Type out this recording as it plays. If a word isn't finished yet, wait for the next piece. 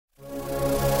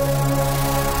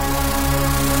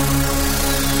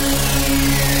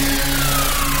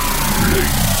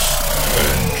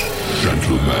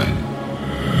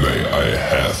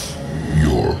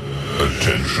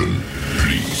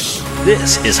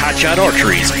This is Hot Shot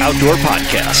Archery's outdoor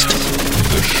podcast.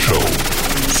 The show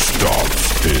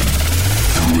starts in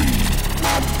 3,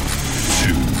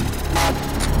 2,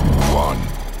 1,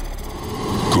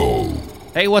 go.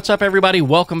 Hey, what's up, everybody?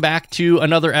 Welcome back to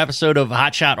another episode of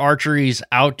Hot Shot Archery's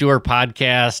outdoor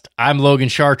podcast. I'm Logan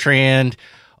Chartrand.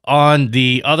 On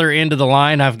the other end of the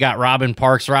line, I've got Robin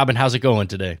Parks. Robin, how's it going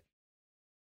today?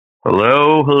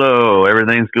 Hello.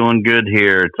 Everything's going good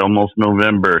here. It's almost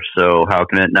November, so how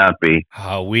can it not be?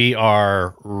 We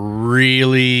are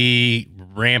really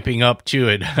ramping up to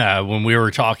it. When we were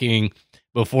talking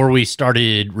before we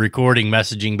started recording,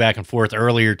 messaging back and forth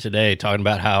earlier today, talking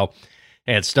about how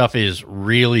stuff is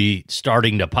really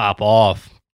starting to pop off.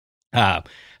 I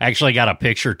actually got a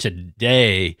picture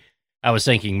today. I was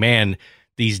thinking, man,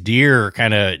 these deer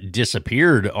kind of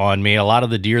disappeared on me. A lot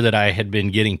of the deer that I had been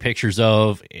getting pictures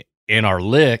of in our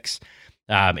licks.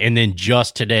 And then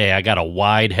just today, I got a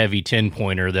wide, heavy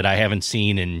 10-pointer that I haven't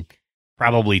seen in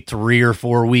probably 3 or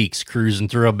 4 weeks cruising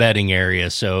through a bedding area.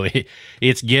 So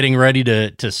it's getting ready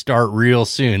to start real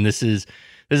soon. This is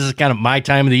kind of my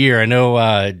time of the year. I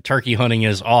know turkey hunting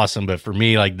is awesome, but for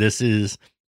me, like, this is,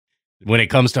 when it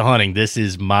comes to hunting, this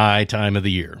is my time of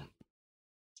the year.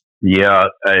 Yeah,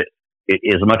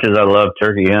 as much as I love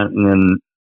turkey hunting, and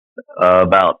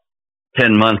about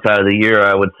 10 months out of the year,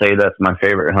 I would say that's my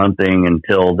favorite hunting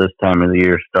until this time of the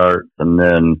year starts. And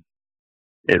then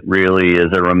it really is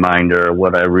a reminder of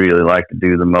what I really like to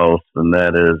do the most, and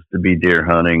that is to be deer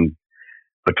hunting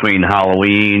between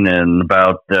Halloween and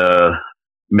about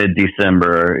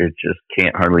mid-December. It just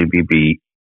can't hardly be beat.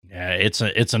 Yeah, it's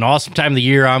an awesome time of the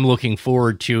year. I'm looking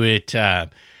forward to it.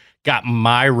 Got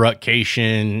my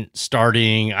rutcation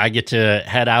starting. I get to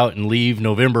head out and leave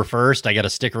November 1st. I got to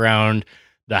stick around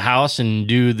the house and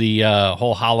do the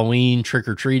whole Halloween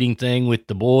trick-or-treating thing with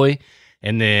the boy.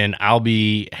 And then I'll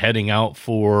be heading out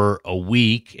for a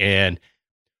week and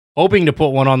hoping to put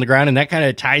one on the ground. And that kind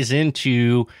of ties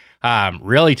into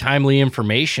really timely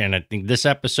information. I think this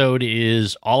episode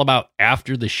is all about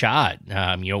after the shot.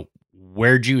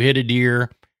 Where'd you hit a deer?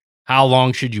 How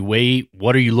long should you wait?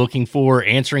 What are you looking for?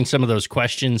 Answering some of those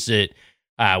questions that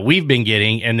we've been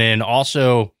getting. And then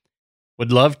also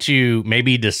would love to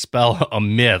maybe dispel a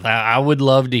myth. I would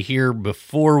love to hear,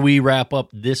 before we wrap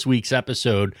up this week's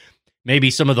episode,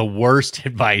 maybe some of the worst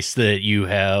advice that you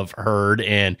have heard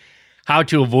and how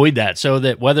to avoid that, so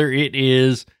that whether it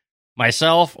is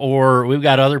myself or we've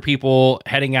got other people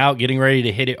heading out, getting ready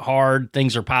to hit it hard,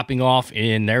 things are popping off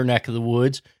in their neck of the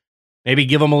woods, maybe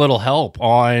give them a little help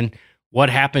on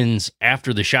what happens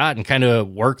after the shot and kind of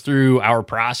work through our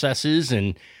processes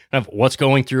and kind of what's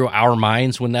going through our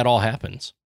minds when that all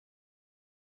happens.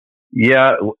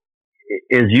 Yeah,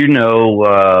 as you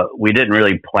know, we didn't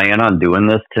really plan on doing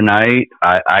this tonight.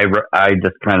 I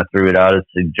just kind of threw it out as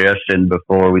a suggestion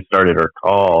before we started our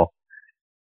call.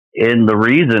 And the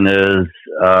reason is,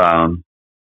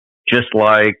 just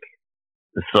like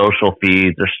the social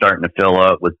feeds are starting to fill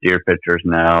up with deer pictures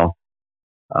now,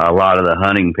 a lot of the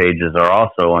hunting pages are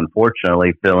also,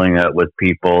 unfortunately, filling up with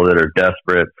people that are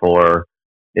desperate for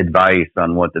advice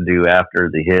on what to do after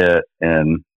the hit.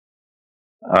 And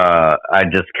I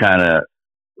just kind of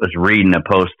was reading a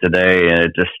post today, and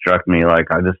it just struck me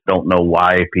like, I just don't know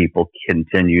why people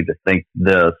continue to think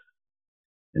this.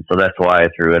 And so that's why I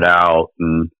threw it out.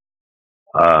 And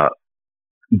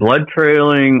blood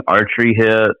trailing, archery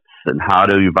hits, and how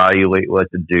to evaluate what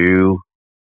to do,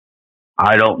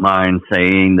 I don't mind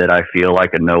saying that I feel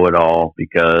like a know-it-all,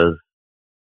 because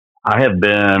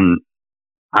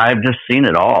I've just seen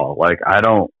it all. Like, I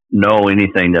don't know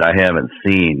anything that I haven't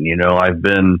seen. I've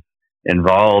been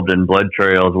involved in blood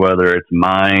trails, whether it's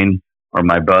mine or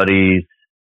my buddies,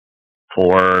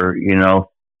 for,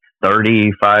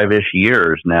 35-ish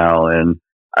years now. And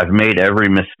I've made every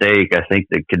mistake I think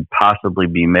that could possibly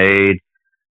be made.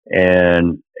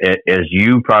 And as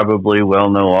you probably well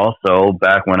know also,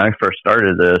 back when I first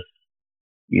started this,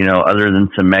 other than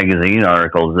some magazine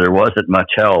articles, there wasn't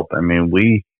much help. I mean,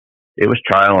 it was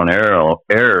trial and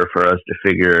error for us to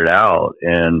figure it out.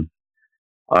 And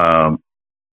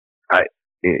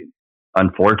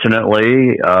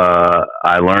unfortunately,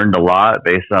 I learned a lot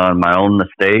based on my own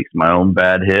mistakes, my own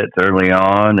bad hits early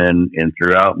on and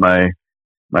throughout my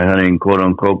hunting quote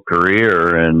unquote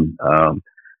career. And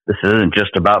this isn't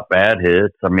just about bad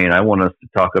hits. I mean, I want us to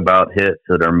talk about hits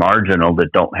that are marginal,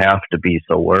 that don't have to be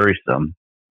so worrisome.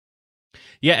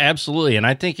 Yeah, absolutely. And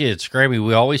I think it's great.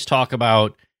 We always talk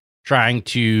about trying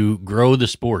to grow the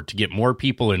sport, to get more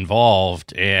people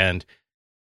involved. And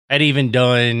I'd even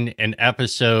done an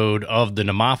episode of the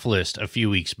Nemophilist a few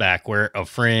weeks back where a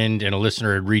friend and a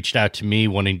listener had reached out to me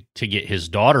wanting to get his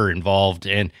daughter involved.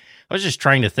 And I was just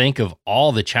trying to think of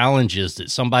all the challenges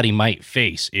that somebody might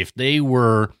face if they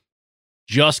were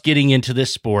just getting into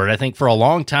this sport. I think for a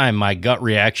long time, my gut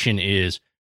reaction is,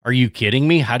 are you kidding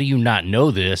me? How do you not know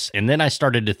this? And then I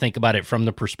started to think about it from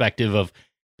the perspective of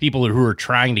people who are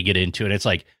trying to get into it. It's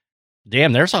like,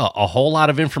 damn, there's a whole lot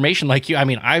of information like you. I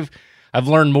mean, I've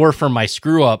learned more from my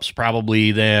screw ups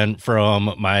probably than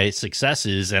from my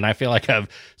successes. And I feel like I've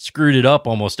screwed it up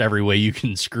almost every way you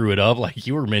can screw it up, like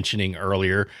you were mentioning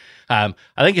earlier. I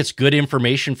think it's good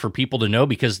information for people to know,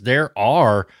 because there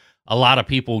are a lot of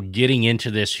people getting into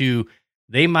this who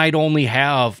they might only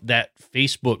have that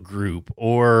Facebook group,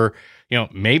 or,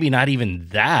 maybe not even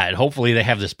that. Hopefully they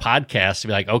have this podcast to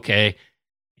be like, okay,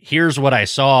 here's what I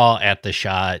saw at the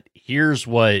shot. Here's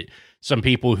what some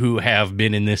people who have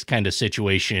been in this kind of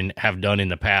situation have done in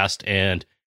the past and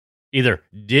either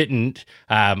didn't.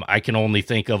 I can only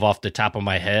think of off the top of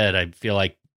my head, I feel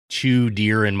like 2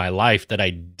 deer in my life that I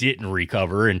didn't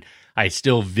recover, and I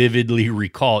still vividly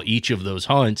recall each of those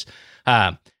hunts.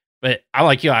 But I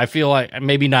like you. I feel like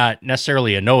maybe not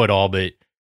necessarily a know-it-all, but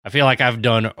I feel like I've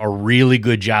done a really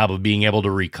good job of being able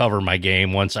to recover my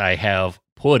game once I have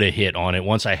put a hit on it,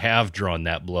 once I have drawn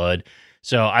that blood.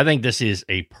 So I think this is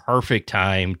a perfect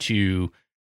time to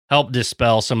help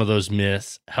dispel some of those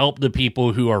myths, help the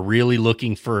people who are really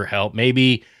looking for help,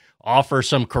 maybe offer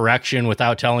some correction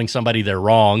without telling somebody they're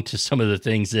wrong to some of the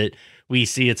things that we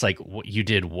see. It's like, what you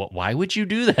did, why would you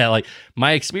do that? Like,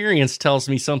 my experience tells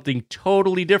me something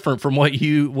totally different from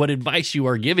what advice you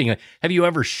are giving. Like, have you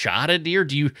ever shot a deer?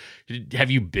 Have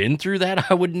you been through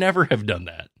that? I would never have done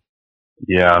that.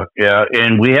 Yeah.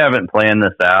 And we haven't planned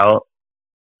this out,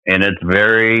 and it's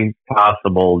very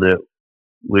possible that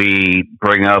we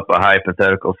bring up a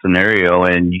hypothetical scenario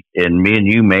and me and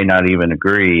you may not even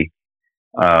agree.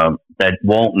 That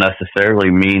won't necessarily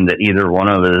mean that either one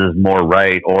of us is more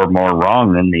right or more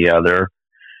wrong than the other.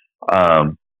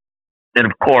 And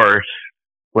of course,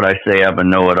 when I say I'm a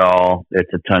know-it-all,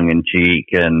 it's a tongue-in-cheek,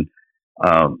 and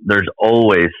there's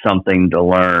always something to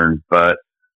learn. But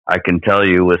I can tell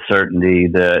you with certainty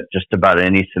that just about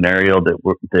any scenario that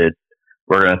we're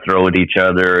going to throw at each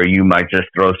other, or you might just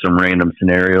throw some random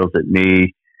scenarios at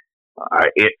me,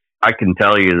 I can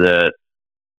tell you that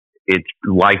it's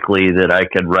likely that I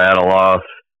could rattle off,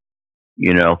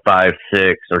 5,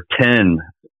 6, or 10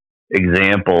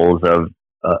 examples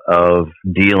of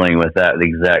dealing with that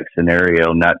exact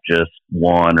scenario, not just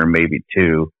one or maybe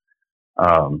 2.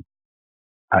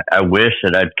 I wish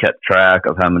that I'd kept track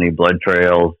of how many blood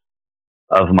trails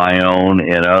of my own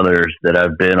and others that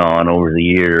I've been on over the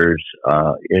years.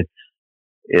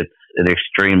 It's an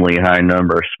extremely high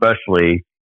number, especially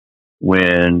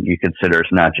when you consider it's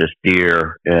not just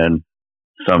deer and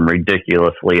some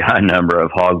ridiculously high number of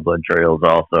hog blood trails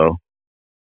also.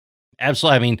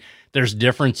 Absolutely. I mean, there's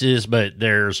differences, but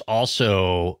there's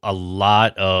also a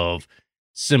lot of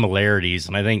similarities.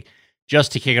 And I think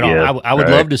just to kick it off, I would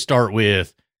love to start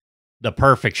with the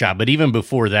perfect shot. But even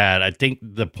before that, I think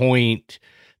the point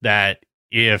that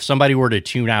if somebody were to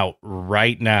tune out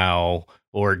right now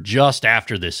or just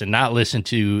after this and not listen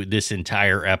to this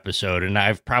entire episode, and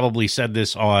I've probably said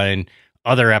this on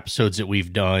other episodes that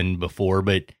we've done before,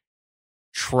 but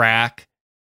track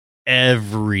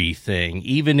everything,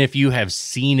 even if you have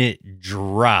seen it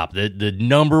drop. The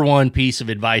number one piece of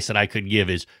advice that I could give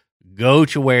is go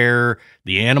to where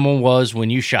the animal was when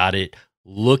you shot it,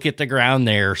 look at the ground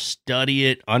there, study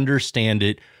it, understand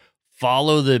it,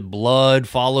 follow the blood,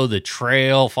 follow the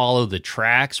trail, follow the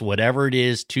tracks, whatever it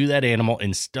is to that animal,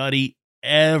 and study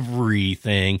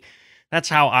everything. That's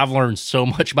how I've learned so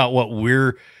much about what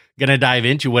we're going to dive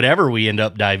into, whatever we end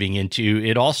up diving into.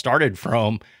 It all started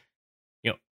from,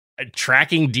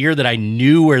 tracking deer that I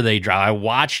knew where they drop. I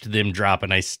watched them drop,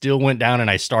 and I still went down and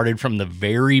I started from the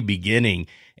very beginning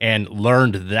and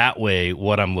learned that way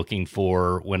what I'm looking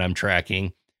for when I'm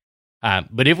tracking.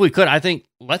 But if we could, I think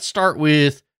let's start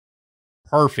with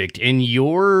perfect in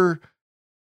your,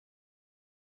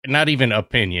 not even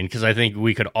opinion, because I think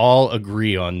we could all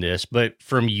agree on this, but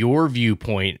from your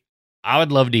viewpoint, I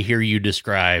would love to hear you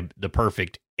describe the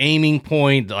perfect aiming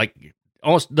point, like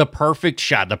almost the perfect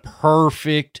shot, the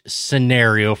perfect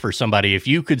scenario for somebody. If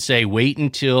you could say, wait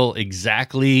until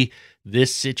exactly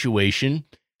this situation,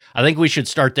 I think we should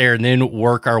start there and then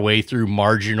work our way through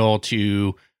marginal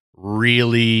to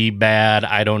really bad.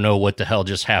 I don't know what the hell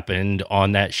just happened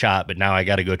on that shot, but now I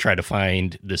got to go try to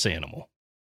find this animal.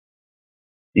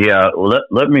 Yeah,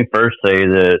 let me first say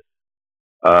that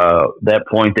that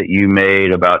point that you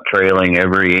made about trailing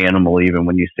every animal, even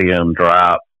when you see them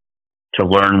drop, to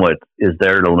learn what is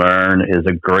there to learn is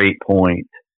a great point.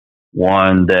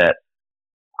 One that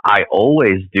I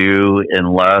always do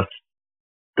unless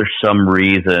there's some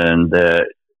reason that,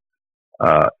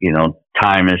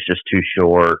 time is just too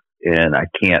short and I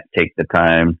can't take the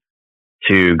time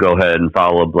to go ahead and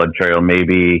follow a blood trail.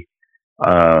 Maybe,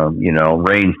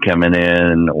 rain's coming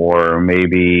in, or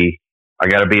maybe I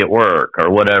got to be at work, or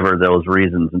whatever those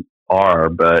reasons are.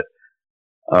 But,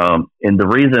 and the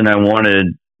reason I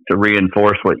wanted to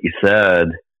reinforce what you said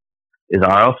is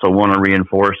I also want to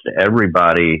reinforce to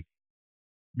everybody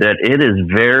that it is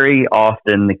very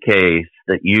often the case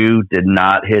that you did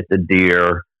not hit the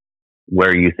deer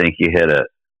where you think you hit it.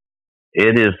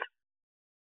 It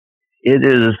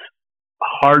is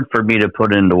hard for me to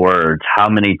put into words how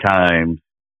many times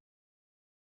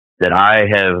that I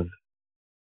have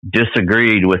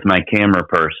disagreed with my camera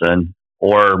person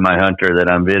or my hunter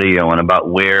that I'm videoing about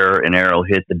where an arrow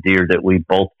hit the deer that we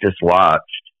both just watched.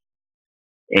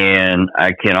 And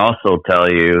I can also tell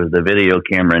you the video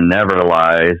camera never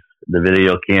lies. The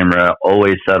video camera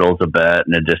always settles a bet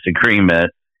and a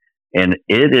disagreement. And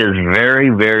it is very,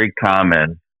 very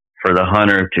common for the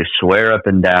hunter to swear up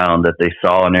and down that they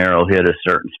saw an arrow hit a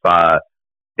certain spot,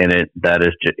 and it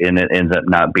ends up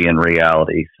not being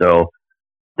reality. So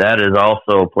that is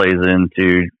also plays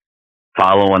into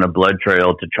following a blood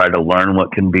trail to try to learn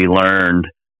what can be learned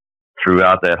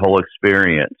throughout that whole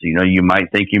experience. You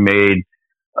might think you made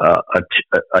a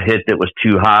hit that was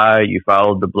too high. You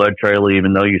followed the blood trail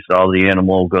even though you saw the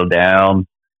animal go down,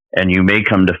 and you may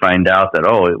come to find out that,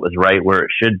 it was right where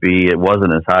it should be. It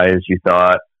wasn't as high as you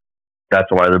thought. That's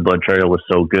why the blood trail was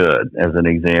so good, as an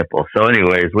example. So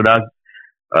anyways, without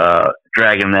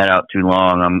dragging that out too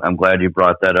long, I'm glad you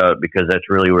brought that up, because that's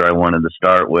really where I wanted to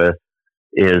start with,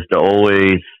 is to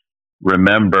always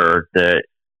remember that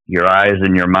your eyes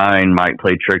and your mind might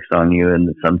play tricks on you,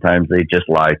 and sometimes they just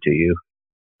lie to you.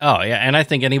 Oh, yeah. And I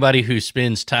think anybody who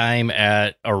spends time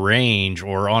at a range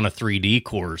or on a 3D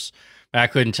course, I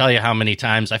couldn't tell you how many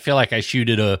times I feel like I shoot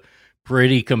at a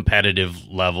pretty competitive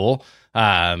level,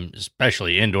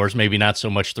 especially indoors, maybe not so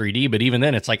much 3D, but even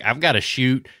then it's like I've got to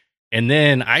shoot, and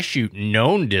then I shoot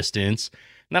known distance,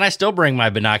 and then I still bring my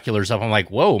binoculars up. I'm like,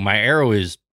 whoa, my arrow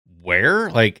is where?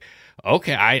 Like,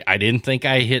 okay, I didn't think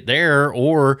I hit there,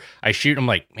 or I shoot, I'm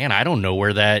like, man, I don't know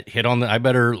where that hit on I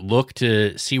better look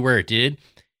to see where it did.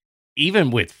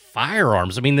 Even with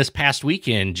firearms, I mean, this past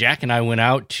weekend, Jack and I went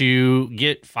out to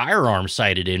get firearms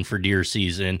sighted in for deer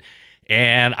season,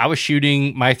 and I was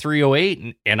shooting my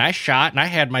 308, and I shot, and I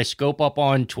had my scope up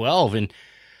on 12, and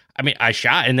I mean, I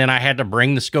shot, and then I had to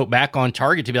bring the scope back on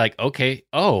target to be like, okay,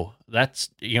 that's,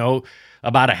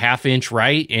 about a half inch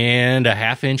right and a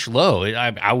half inch low.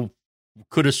 I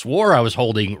could have swore I was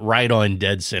holding right on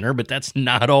dead center, but that's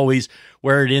not always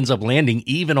where it ends up landing,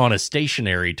 even on a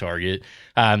stationary target.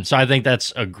 So I think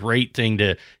that's a great thing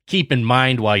to keep in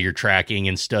mind while you're tracking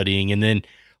and studying, and then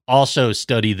also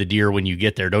study the deer when you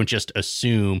get there. Don't just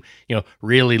assume,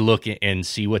 really look and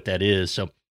see what that is. So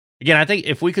again, I think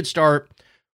if we could start,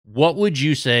 what would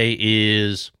you say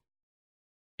is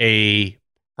a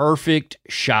perfect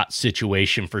shot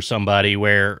situation for somebody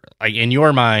where, like, in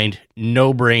your mind,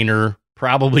 no brainer,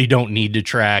 probably don't need to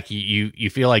track. You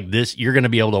feel like this, you're going to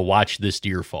be able to watch this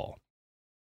deer fall.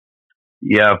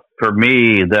 Yeah, for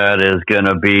me, that is going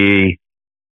to be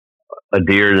a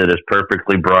deer that is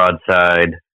perfectly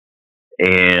broadside,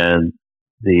 and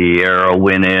the arrow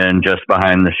went in just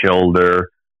behind the shoulder,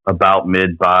 about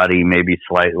mid-body, maybe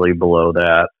slightly below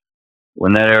that.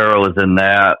 When that arrow is in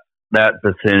that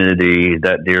vicinity,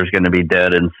 that deer is going to be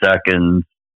dead in seconds,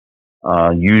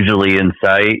 usually in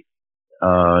sight,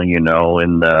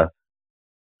 in the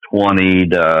 20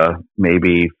 to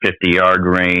maybe 50-yard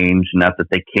range. Not that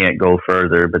they can't go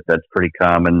further, but that's pretty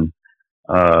common,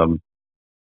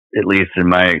 at least in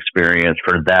my experience,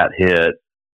 for that hit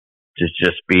to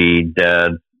just be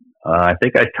dead. I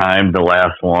think I timed the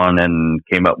last one and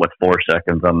came up with 4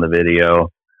 seconds on the video.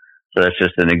 So that's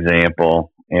just an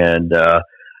example. And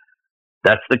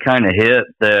that's the kind of hit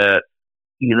that,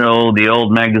 the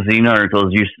old magazine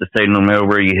articles used to say, no matter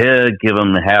where you hit, give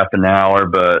them the half an hour.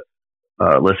 But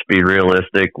let's be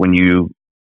realistic. When you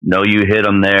know you hit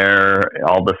them there,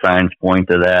 all the signs point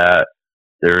to that.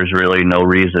 There's really no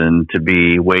reason to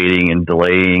be waiting and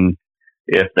delaying.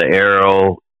 If the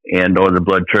arrow and or the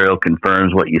blood trail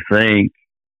confirms what you think,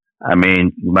 I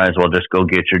mean, you might as well just go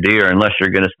get your deer, unless you're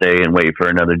going to stay and wait for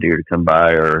another deer to come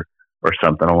by or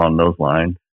something along those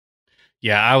lines.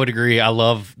 Yeah, I would agree. I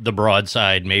love the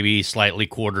broadside, maybe slightly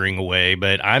quartering away,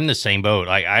 but I'm the same boat.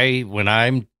 When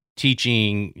I'm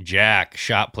teaching Jack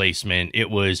shot placement,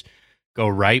 it was go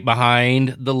right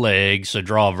behind the leg, so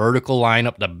draw a vertical line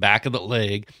up the back of the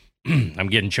leg. I'm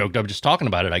getting choked up just talking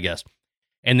about it, I guess.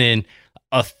 And then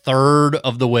a third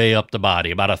of the way up the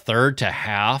body, about a third to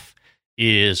half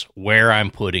is where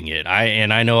I'm putting it.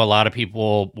 I know a lot of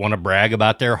people want to brag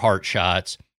about their heart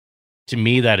shots. To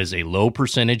me, that is a low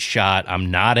percentage shot.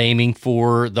 I'm not aiming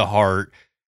for the heart.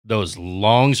 Those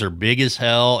lungs are big as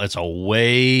hell. It's a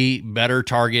way better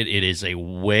target. It is a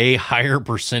way higher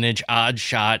percentage odd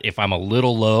shot. If I'm a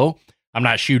little low, I'm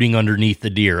not shooting underneath the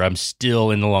deer. I'm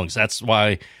still in the lungs. That's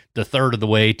why the third of the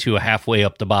way to a halfway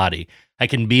up the body. I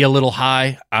can be a little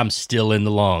high. I'm still in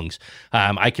the lungs.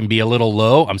 I can be a little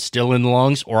low. I'm still in the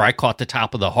lungs, or I caught the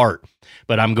top of the heart,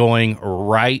 but I'm going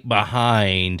right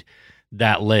behind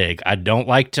that leg. I don't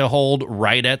like to hold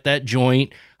right at that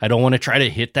joint. I don't want to try to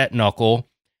hit that knuckle.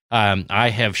 I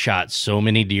have shot so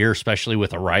many deer, especially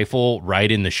with a rifle,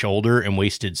 right in the shoulder and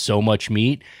wasted so much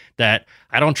meat that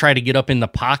I don't try to get up in the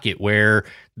pocket where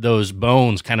those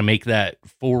bones kind of make that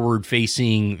forward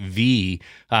facing V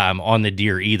on the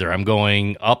deer either. I'm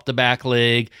going up the back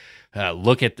leg,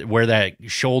 look at where that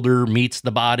shoulder meets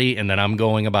the body, and then I'm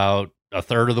going about a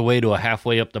third of the way to a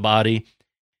halfway up the body.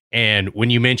 And when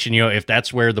you mention, if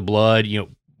that's where the blood,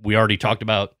 we already talked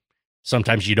about,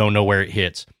 sometimes you don't know where it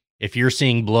hits. If you're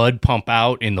seeing blood pump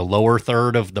out in the lower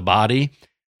third of the body,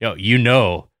 that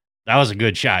was a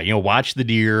good shot. Watch the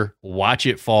deer, watch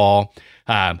it fall.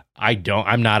 I'm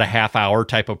not a half hour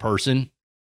type of person.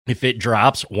 If it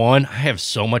drops, I have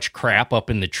so much crap up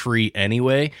in the tree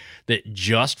anyway that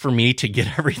just for me to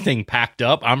get everything packed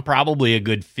up, I'm probably a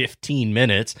good 15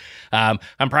 minutes. I'm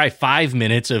probably 5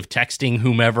 minutes of texting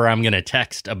whomever I'm going to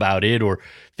text about it, or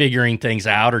figuring things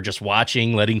out, or just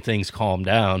watching, letting things calm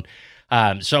down.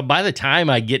 So by the time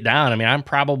I get down, I'm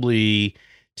probably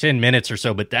 10 minutes or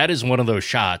so, but that is one of those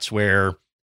shots where,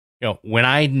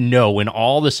 when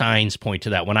all the signs point to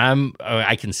that, when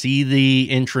I can see the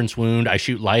entrance wound, I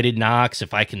shoot lighted knocks.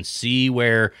 If I can see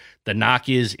where the knock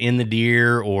is in the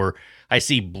deer, or I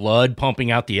see blood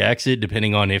pumping out the exit,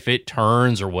 depending on if it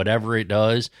turns or whatever it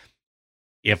does,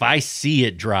 if I see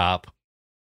it drop,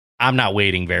 I'm not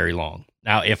waiting very long.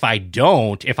 Now, if I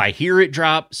hear it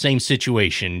drop, same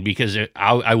situation, because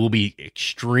I will be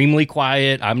extremely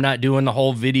quiet. I'm not doing the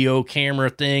whole video camera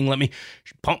thing. Let me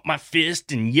pump my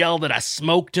fist and yell that I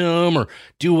smoked him, or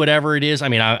do whatever it is.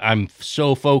 I'm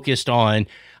so focused on,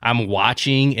 I'm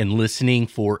watching and listening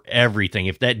for everything.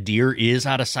 If that deer is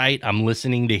out of sight, I'm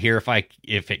listening to hear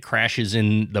if it crashes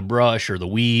in the brush or the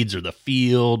weeds or the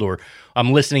field, or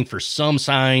I'm listening for some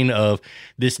sign of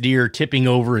this deer tipping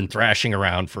over and thrashing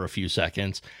around for a few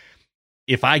seconds.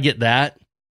 If I get that,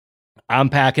 I'm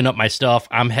packing up my stuff,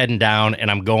 I'm heading down, and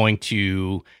I'm going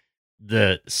to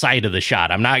the site of the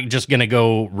shot. I'm not just going to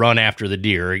go run after the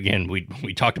deer. Again, we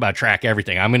talked about track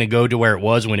everything. I'm going to go to where it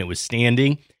was when it was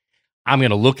standing. I'm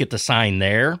going to look at the sign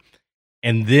there,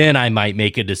 and then I might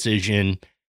make a decision.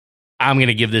 I'm going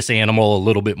to give this animal a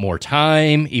little bit more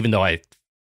time, even though I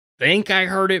think I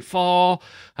heard it fall,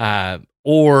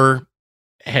 or,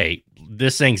 hey,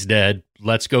 this thing's dead.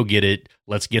 Let's go get it.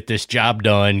 Let's get this job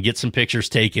done, get some pictures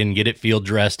taken, get it field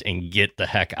dressed, and get the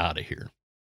heck out of here.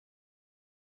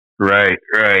 Right.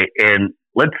 And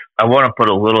I want to put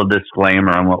a little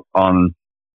disclaimer on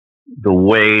the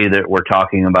way that we're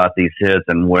talking about these hits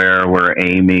and where we're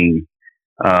aiming.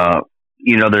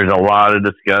 There's a lot of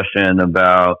discussion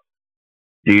about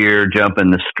deer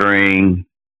jumping the string,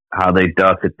 how they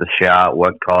duck at the shot,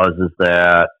 what causes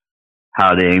that,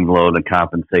 how to aim low to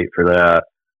compensate for that.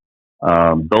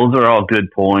 Those are all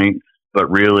good points, but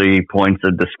really points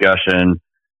of discussion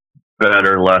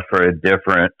better left for a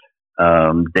different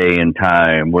day and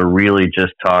time. We're really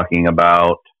just talking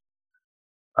about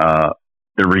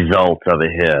the results of a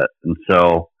hit. And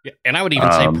so, and I would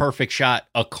even say perfect shot,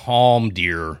 a calm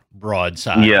deer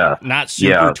broadside. Yeah. Not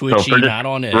super twitchy, not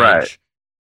on edge. Right.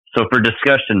 So for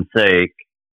discussion's sake,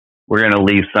 we're going to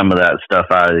leave some of that stuff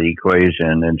out of the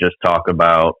equation and just talk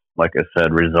about, like I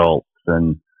said, results.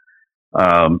 And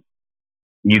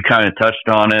you kind of touched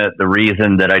on it. The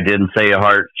reason that I didn't say a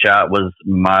heart shot was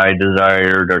my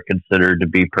desired or considered to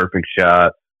be perfect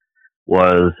shot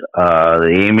was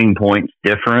the aiming point's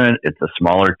different. It's a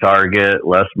smaller target,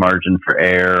 less margin for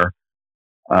error.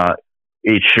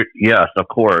 Yes, of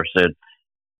course, it's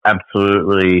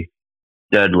absolutely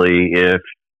deadly if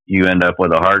you end up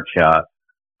with a heart shot.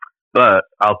 But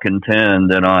I'll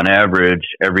contend that on average,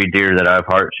 every deer that I've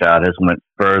heart shot has went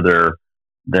further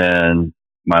than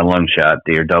my lung shot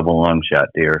deer, double lung shot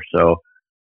deer. So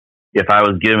if I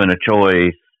was given a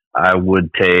choice, I would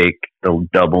take the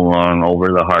double lung over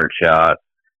the heart shot.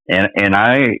 And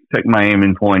I pick my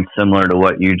aiming point similar to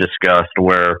what you discussed,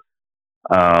 where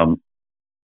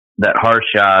that heart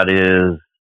shot is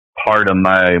part of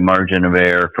my margin of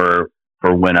error for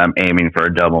for when I'm aiming for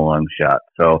a double lung shot.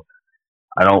 So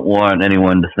I don't want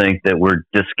anyone to think that we're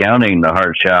discounting the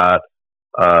heart shot.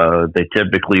 They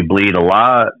typically bleed a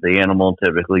lot. The animal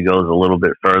typically goes a little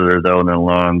bit further though than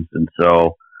lungs. And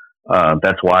so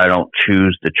that's why I don't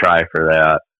choose to try for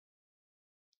that.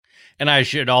 And I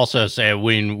should also say,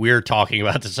 when we're talking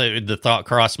about this, the thought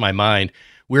crossed my mind.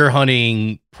 We're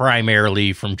hunting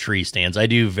primarily from tree stands. I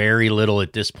do very little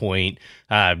at this point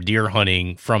deer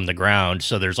hunting from the ground.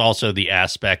 So there's also the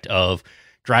aspect of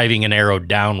driving an arrow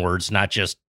downwards, not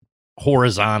just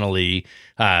horizontally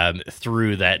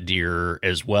through that deer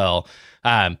as well.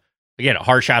 Again,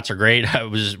 heart shots are great.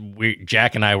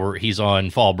 Jack and I he's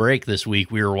on fall break this week.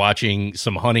 We were watching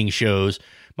some hunting shows.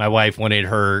 My wife wanted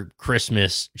her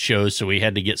Christmas shows, so we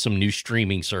had to get some new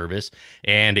streaming service,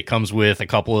 and it comes with a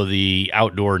couple of the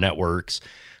outdoor networks.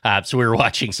 So we were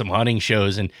watching some hunting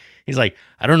shows, and he's like,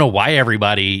 I don't know why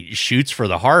everybody shoots for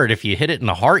the heart. If you hit it in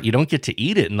the heart, you don't get to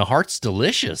eat it, and the heart's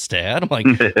delicious, Dad. I'm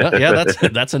like, well, yeah,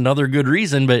 that's another good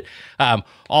reason. But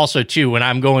also, too, when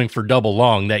I'm going for double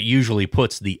lung, that usually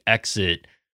puts the exit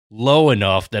low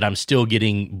enough that I'm still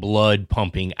getting blood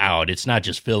pumping out. It's not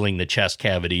just filling the chest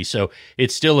cavity. So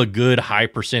it's still a good high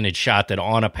percentage shot that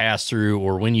on a pass through,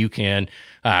 or when you can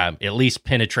at least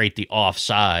penetrate the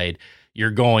offside,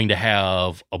 you're going to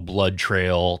have a blood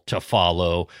trail to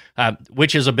follow,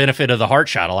 which is a benefit of the heart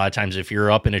shot. A lot of times if you're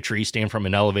up in a tree stand from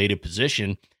an elevated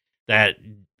position, that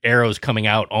arrow's coming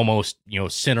out almost,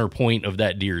 center point of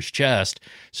that deer's chest.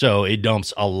 So it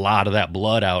dumps a lot of that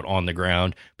blood out on the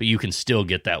ground, but you can still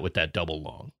get that with that double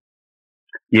lung.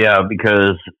 Yeah,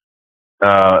 because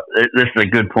this is a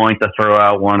good point to throw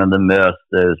out. One of the myths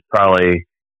that is probably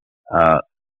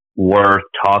worth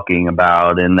talking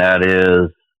about, and that is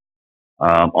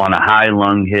on a high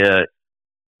lung hit,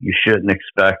 you shouldn't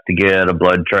expect to get a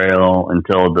blood trail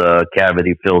until the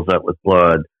cavity fills up with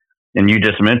blood. And you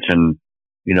just mentioned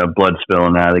blood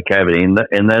spilling out of the cavity, and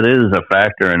that is a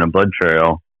factor in a blood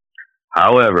trail.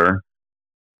 However,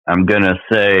 I'm going to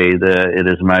say that it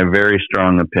is my very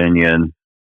strong opinion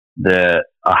that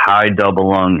a high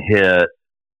double lung hit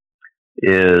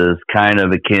is kind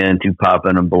of akin to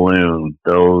popping a balloon.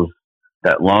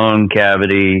 That lung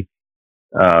cavity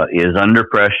is under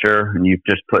pressure, and you've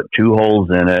just put two holes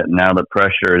in it. And now the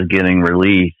pressure is getting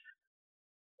released,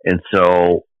 and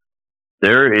so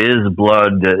there is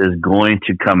blood that is going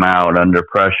to come out under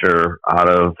pressure out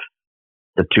of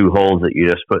the two holes that you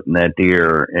just put in that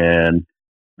deer. And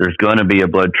there's going to be a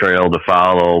blood trail to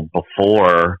follow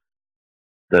before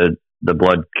the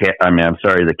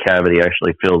cavity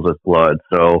actually fills with blood.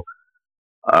 So,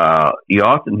 you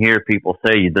often hear people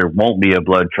say there won't be a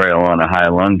blood trail on a high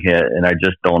lung hit, and I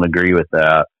just don't agree with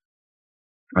that.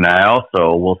 And I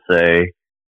also will say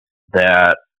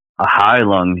that a high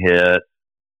lung hit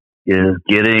is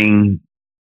getting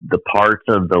the parts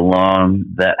of the lung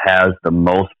that has the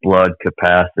most blood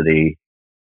capacity,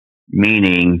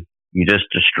 meaning you just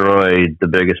destroyed the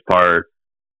biggest part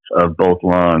of both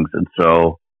lungs. And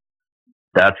so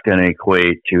that's going to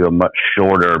equate to a much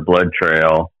shorter blood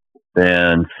trail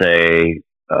than, say,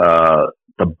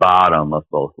 the bottom of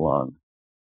both lungs.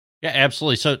 Yeah,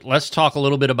 absolutely. So let's talk a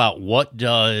little bit about what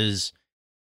does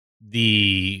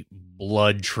the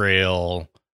blood trail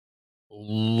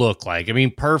look like. I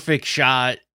mean, perfect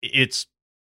shot,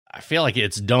 I feel like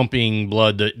it's dumping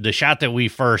blood. The shot that we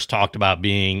first talked about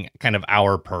being kind of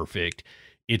our perfect,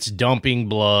 it's dumping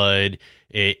blood.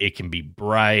 It can be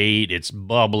bright, it's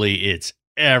bubbly, it's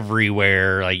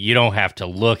everywhere. Like, you don't have to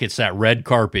look. It's that red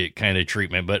carpet kind of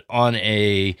treatment. But on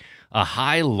a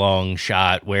high lung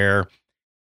shot where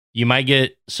you might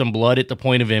get some blood at the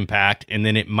point of impact, and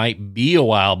then it might be a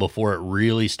while before it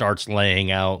really starts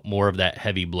laying out more of that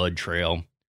heavy blood trail.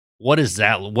 What is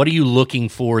that? What are you looking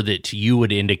for that to you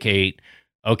would indicate,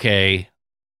 okay,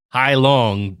 high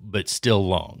lung, but still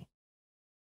lung?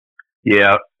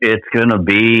 Yeah, it's going to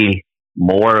be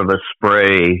more of a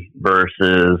spray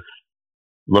versus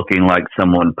looking like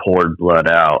someone poured blood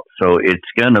out. So it's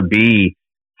going to be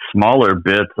smaller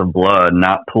bits of blood,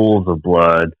 not pools of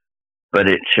blood, but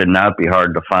it should not be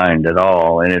hard to find at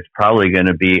all. And it's probably going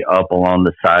to be up along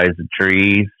the sides of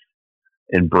trees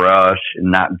and brush,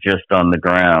 and not just on the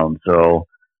ground. So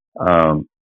a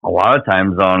lot of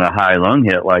times on a high lung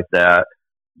hit like that,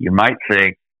 you might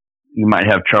think you might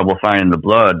have trouble finding the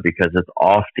blood because it's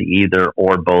off to either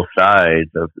or both sides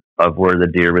of where the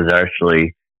deer was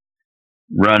actually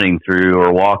running through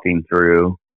or walking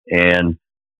through. And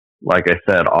like I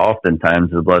said,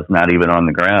 oftentimes the blood's not even on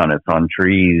the ground. It's on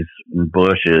trees and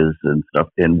bushes and stuff,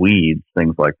 and weeds,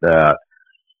 things like that.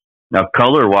 Now,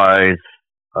 color-wise,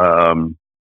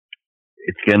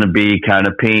 It's going to be kind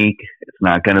of pink. It's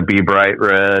not going to be bright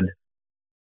red.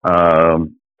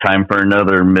 Time for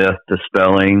another myth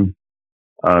dispelling.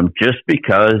 Just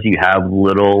because you have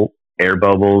little air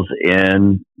bubbles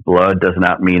in blood does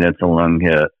not mean it's a lung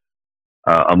hit.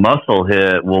 A muscle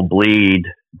hit will bleed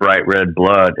bright red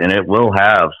blood, and it will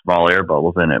have small air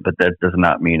bubbles in it, but that does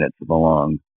not mean it's the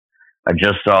lung. I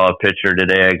just saw a picture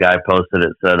today. A guy posted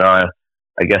it, said, I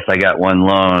guess I got one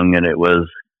lung, and it was,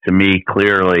 to me,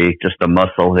 clearly just a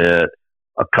muscle hit,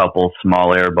 a couple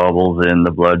small air bubbles in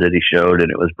the blood that he showed,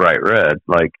 and it was bright red.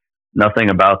 Like, nothing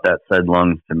about that said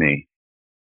lungs to me.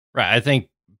 Right. I think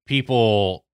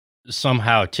people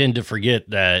somehow tend to forget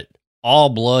that all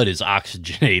blood is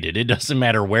oxygenated. It doesn't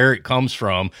matter where it comes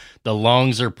from. The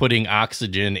lungs are putting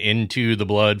oxygen into the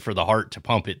blood for the heart to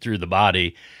pump it through the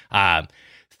body.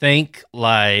 Think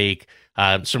like,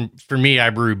 for me,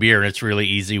 I brew beer, and it's really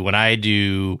easy. When I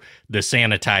do the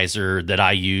sanitizer that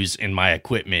I use in my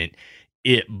equipment,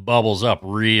 it bubbles up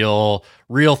real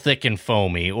thick and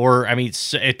foamy. Or, I mean,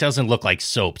 it doesn't look like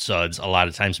soap suds a lot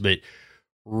of times, but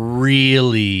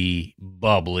really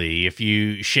bubbly. If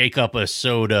you shake up a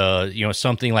soda,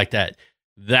 something like that,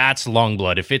 that's lung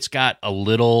blood. If it's got a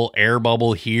little air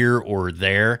bubble here or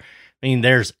there, I mean,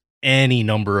 there's any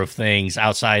number of things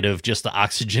outside of just the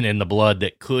oxygen in the blood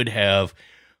that could have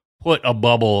put a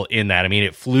bubble in that. I mean,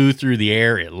 it flew through the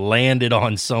air, it landed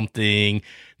on something.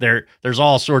 There's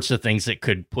all sorts of things that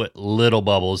could put little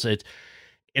bubbles.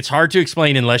 It's hard to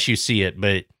explain unless you see it,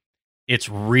 but it's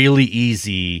really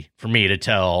easy for me to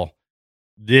tell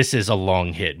this is a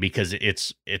lung hit because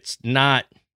it's not.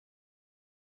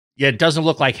 Yeah, it doesn't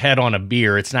look like head on a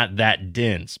beer. It's not that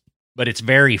dense, but it's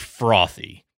very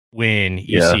frothy when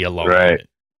you see a lung hit.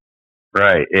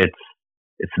 Right. It's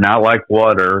not like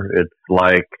water. It's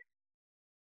like,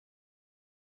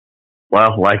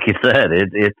 well, like you said,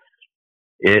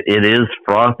 it is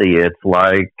frothy. It's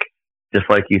like, just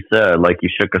like you said, like you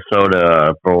shook a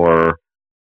soda for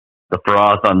the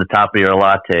froth on the top of your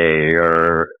latte,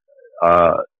 or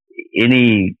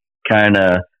any kind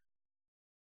of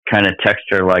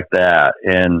texture like that.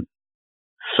 And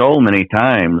so many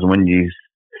times when you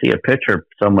see a picture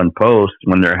someone posts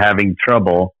when they're having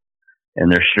trouble and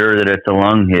they're sure that it's a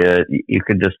lung hit, you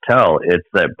could just tell it's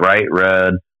that bright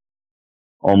red,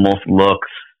 almost looks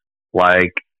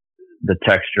like the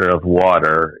texture of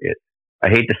water. I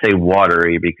hate to say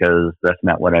watery because that's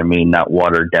not what I mean, not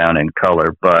watered down in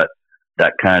color, but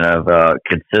that kind of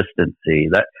consistency.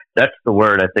 That's the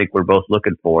word I think we're both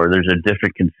looking for. There's a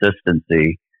different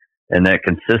consistency, and that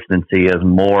consistency is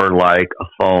more like a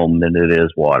foam than it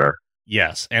is water.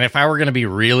 Yes, and if I were going to be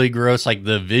really gross, like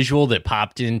the visual that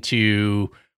popped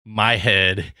into my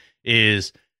head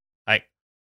is like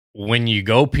when you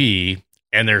go pee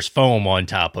and there's foam on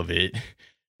top of it.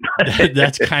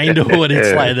 That's kind of what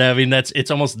it's like. I mean,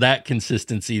 it's almost that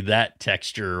consistency, that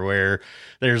texture where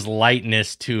there's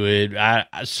lightness to it.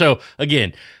 So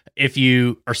again, if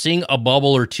you are seeing a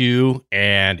bubble or two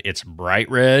and it's bright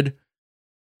red,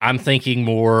 I'm thinking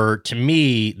more, to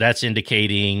me, that's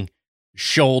indicating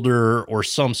shoulder or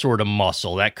some sort of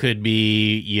muscle. That could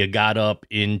be you got up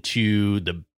into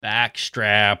the back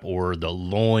strap or the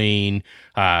loin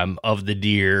of the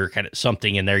deer, kind of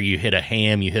something in there. You hit a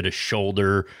ham, you hit a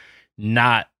shoulder,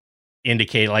 not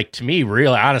indicate, like, to me,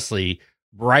 really honestly,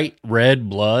 bright red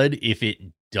blood, if it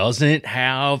doesn't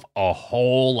have a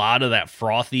whole lot of that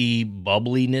frothy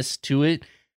bubbliness to it,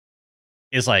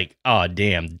 is like, oh,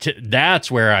 damn.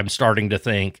 That's where I'm starting to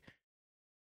think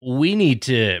we need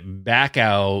to back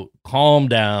out, calm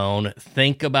down,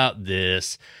 think about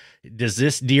this. Does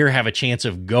this deer have a chance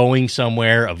of going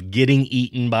somewhere, of getting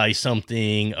eaten by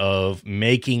something, of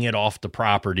making it off the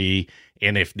property?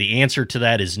 And if the answer to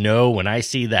that is no, when I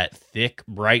see that thick,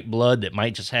 bright blood that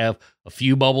might just have a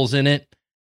few bubbles in it,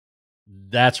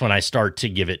 that's when I start to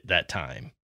give it that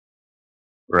time.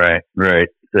 Right,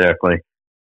 exactly.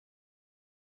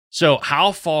 So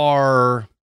how far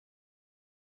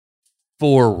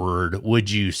forward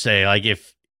would you say, like,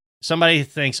 if somebody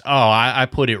thinks, oh, I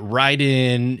put it right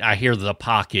in, I hear the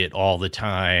pocket all the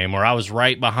time, or I was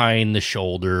right behind the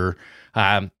shoulder,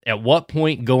 at what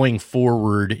point going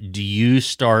forward do you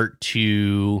start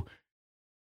to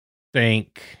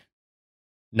think,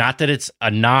 not that it's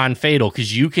a non-fatal,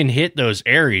 because you can hit those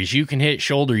areas, you can hit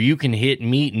shoulder, you can hit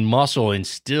meat and muscle and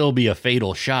still be a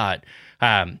fatal shot,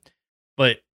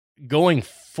 but going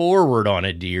forward on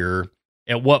a deer,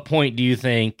 at what point do you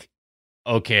think,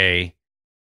 okay,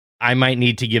 I might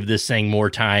need to give this thing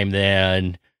more time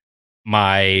than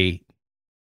my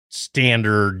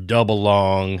standard double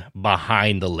long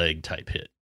behind the leg type hit?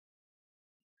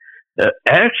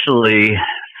 Actually,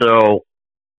 so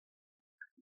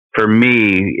for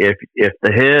me, if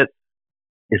the hit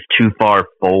is too far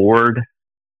forward,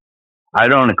 I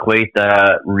don't equate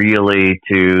that really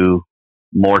to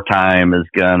more time is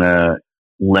going to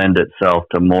lend itself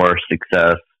to more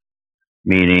success,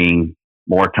 meaning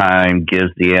more time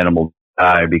gives the animal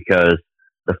die, because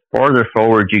the farther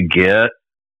forward you get,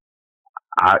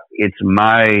 it's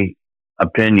my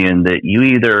opinion that you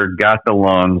either got the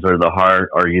lungs or the heart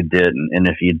or you didn't. And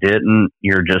if you didn't,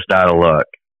 you're just out of luck.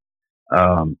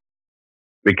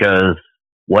 Because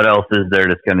what else is there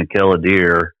that's going to kill a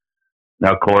deer?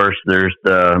 Now, of course, there's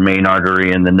the main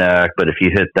artery in the neck, but if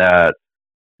you hit that,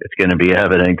 it's going to be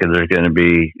evident because it's going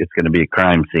to be a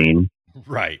crime scene.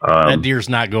 Right. That deer's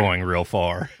not going real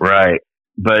far. Right.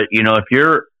 But if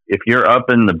you're up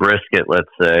in the brisket, let's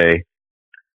say,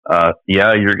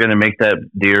 you're going to make that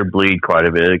deer bleed quite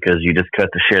a bit because you just cut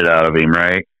the shit out of him,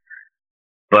 right?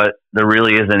 But there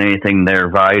really isn't anything there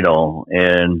vital,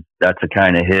 and that's a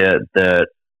kind of hit that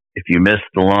if you miss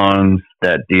the lungs,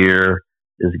 that deer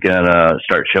is going to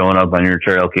start showing up on your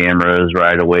trail cameras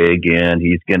right away again.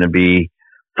 He's going to be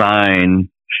fine,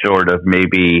 short of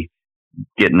maybe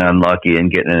getting unlucky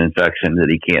and getting an infection that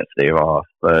he can't stave off.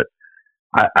 But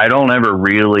I don't ever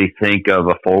really think of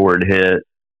a forward hit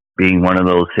being one of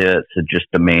those hits that just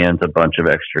demands a bunch of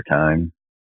extra time.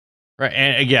 Right.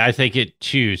 And again, I think it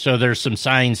too. So there's some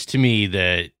signs to me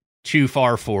that too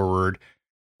far forward,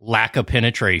 lack of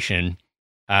penetration.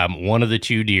 One of the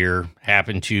two deer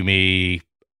happened to me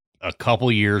a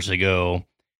couple years ago,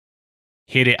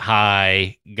 hit it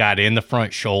high, got in the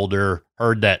front shoulder,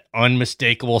 heard that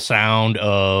unmistakable sound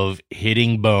of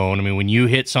hitting bone. I mean, when you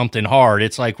hit something hard,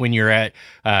 it's like when you're at,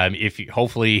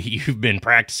 hopefully you've been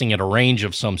practicing at a range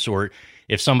of some sort.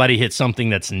 If somebody hits something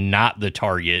that's not the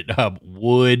target,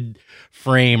 wood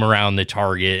frame around the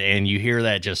target, and you hear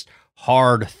that just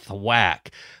hard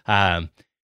thwack,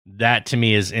 that to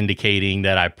me is indicating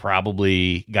that I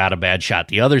probably got a bad shot.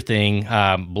 The other thing,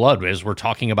 blood, as we're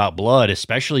talking about blood,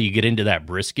 especially you get into that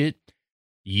brisket,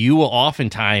 you will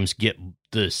oftentimes get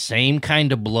the same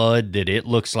kind of blood that it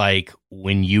looks like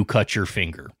when you cut your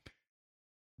finger.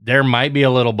 There might be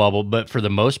a little bubble, but for the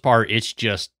most part, it's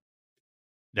just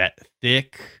that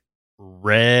thick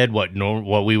red, what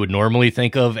we would normally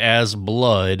think of as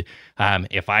blood.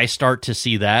 If I start to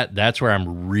see that, that's where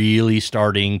I'm really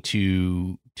starting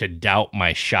to doubt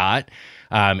my shot.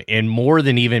 And more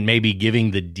than even maybe giving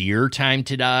the deer time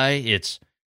to die, it's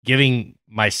giving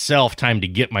myself time to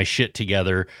get my shit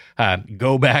together,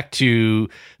 go back to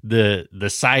the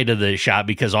side of the shot,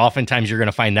 because oftentimes you're going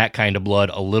to find that kind of blood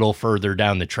a little further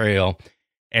down the trail,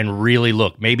 and really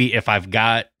look. Maybe if I've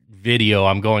got video,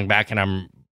 I'm going back and I'm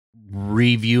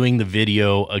reviewing the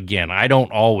video again. I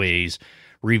don't always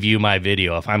review my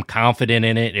video. If I'm confident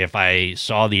in it, if I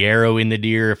saw the arrow in the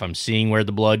deer, if I'm seeing where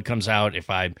the blood comes out, if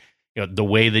the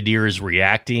way the deer is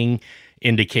reacting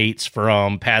indicates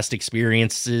from past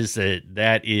experiences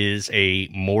that is a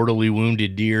mortally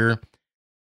wounded deer,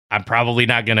 I'm probably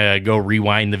not going to go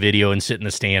rewind the video and sit in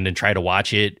the stand and try to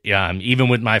watch it. Even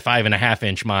with my 5.5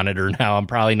 inch monitor now, I'm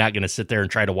probably not going to sit there and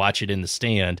try to watch it in the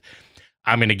stand.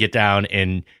 I'm going to get down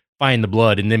and find the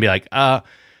blood and then be like,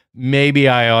 maybe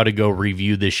I ought to go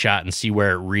review this shot and see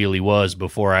where it really was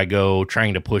before I go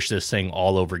trying to push this thing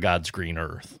all over God's green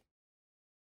earth.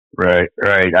 Right.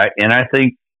 I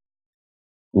think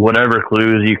whatever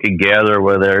clues you can gather,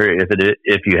 whether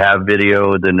if you have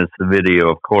video, then it's the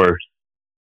video, of course.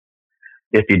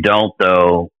 If you don't,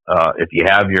 though, if you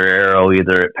have your arrow,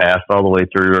 either it passed all the way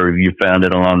through or you found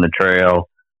it along the trail,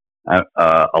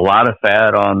 a lot of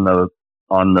fat on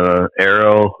the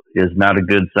arrow is not a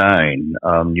good sign.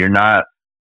 You're not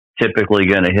typically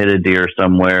going to hit a deer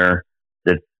somewhere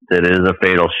that is a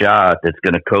fatal shot that's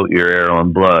going to coat your arrow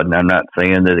in blood. And I'm not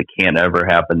saying that it can't ever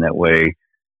happen that way.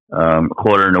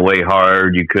 Quartering away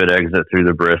hard, you could exit through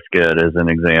the brisket as an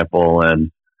example and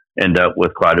end up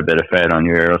with quite a bit of fat on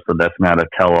your arrow. So that's not a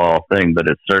tell-all thing, but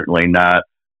it's certainly not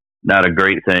a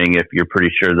great thing if you're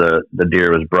pretty sure the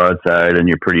deer was broadside and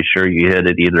you're pretty sure you hit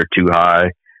it either too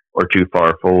high or too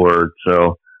far forward.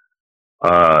 So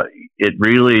it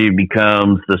really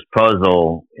becomes this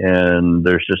puzzle, and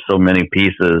there's just so many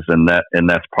pieces, and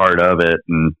that's part of it.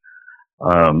 And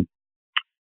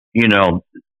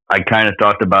I kind of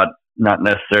talked about not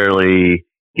necessarily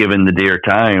giving the deer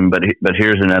time, but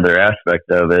here's another aspect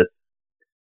of it.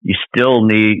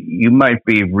 You might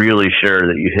be really sure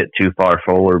that you hit too far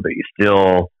forward, but you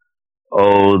still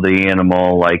owe the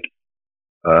animal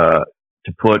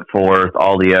to put forth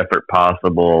all the effort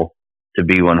possible to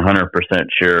be 100%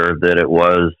 sure that it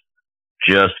was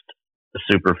just a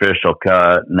superficial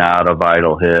cut, not a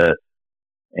vital hit,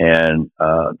 and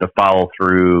to follow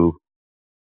through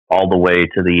all the way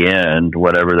to the end,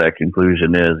 whatever that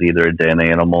conclusion is, either a dead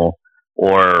animal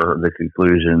or the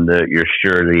conclusion that you're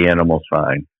sure the animal's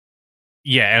fine.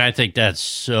 Yeah, and I think that's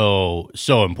so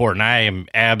important. I am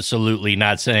absolutely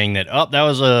not saying that, oh, that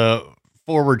was a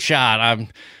forward shot.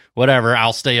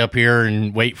 I'll stay up here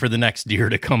and wait for the next deer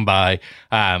to come by.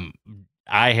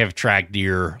 I have tracked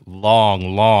deer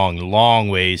long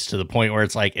ways to the point where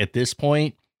it's like, at this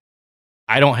point,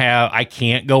 I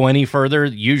can't go any further.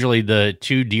 Usually the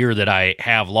 2 deer that I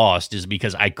have lost is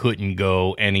because I couldn't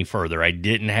go any further. I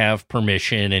didn't have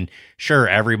permission. And sure,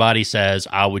 everybody says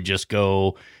I would just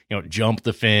go, jump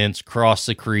the fence, cross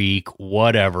the creek,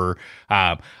 whatever.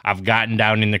 I've gotten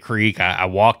down in the creek. I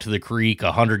walked to the creek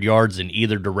 100 yards in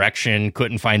either direction,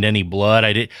 couldn't find any blood.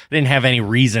 I didn't have any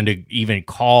reason to even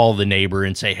call the neighbor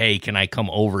and say, hey, can I come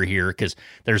over here? Because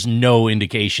there's no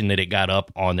indication that it got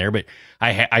up on there. But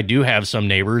I do have some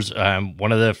neighbors.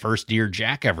 One of the first deer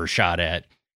Jack ever shot at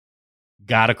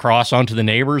got across onto the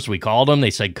neighbors. We called them.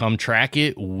 They said, come track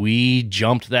it. We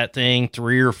jumped that thing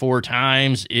 3 or 4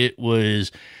 times. It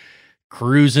was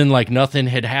cruising like nothing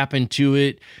had happened to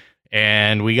it.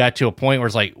 And we got to a point where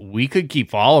it's like, we could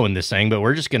keep following this thing, but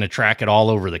we're just going to track it all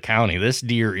over the county. This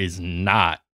deer is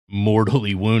not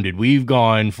mortally wounded. We've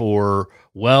gone for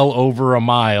well over a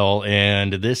mile,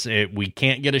 and we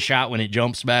can't get a shot when it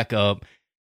jumps back up.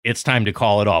 It's time to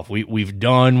call it off. We've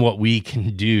done what we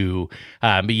can do.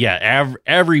 But yeah,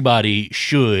 everybody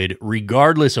should,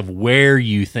 regardless of where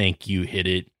you think you hit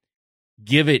it,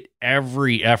 give it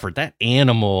every effort. That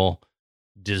animal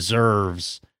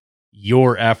deserves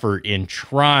your effort in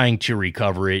trying to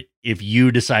recover it if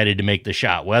you decided to make the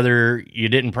shot, whether you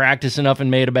didn't practice enough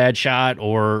and made a bad shot,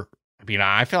 or,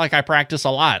 I feel like I practice a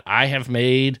lot. I have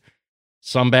made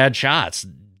some bad shots.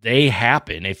 They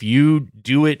happen. If you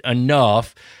do it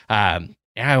enough, I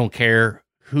don't care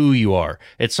who you are.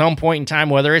 At some point in time,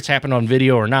 whether it's happened on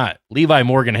video or not, Levi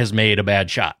Morgan has made a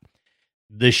bad shot.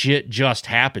 The shit just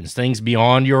happens. Things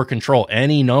beyond your control.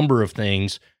 Any number of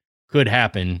things could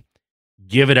happen.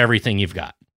 Give it everything you've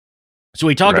got. So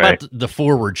we talk about the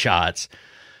forward shots.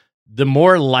 The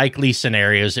more likely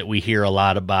scenarios that we hear a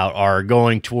lot about are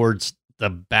going towards the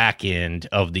back end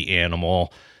of the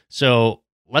animal. So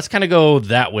let's kind of go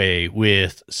that way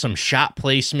with some shot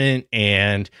placement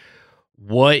and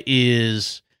what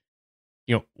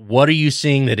are you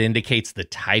seeing that indicates the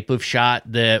type of shot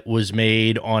that was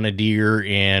made on a deer,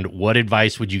 and what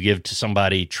advice would you give to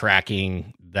somebody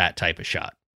tracking that type of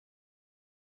shot?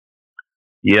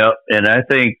 Yep. And I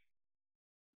think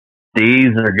these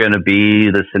are going to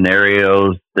be the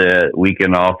scenarios that we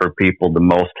can offer people the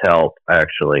most help,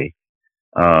 actually.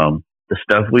 The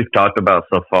stuff we've talked about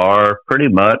so far, pretty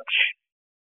much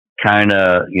kind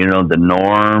of, the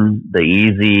norm, the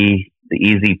easy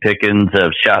pickings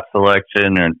of shot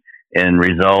selection and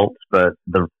results. But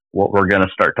what we're going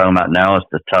to start talking about now is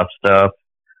the tough stuff.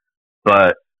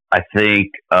 But I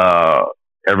think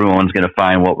everyone's going to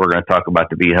find what we're going to talk about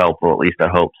to be helpful. At least I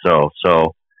hope so.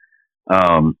 So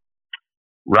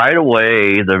right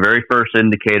away, the very first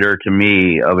indicator to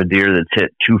me of a deer that's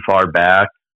hit too far back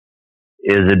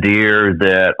is a deer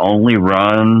that only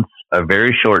runs a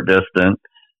very short distance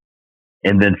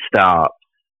and then stops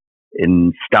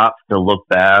to look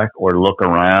back or look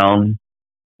around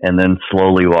and then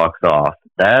slowly walks off.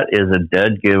 That is a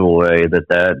dead giveaway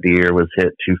that deer was hit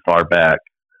too far back.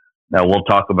 Now, we'll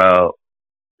talk about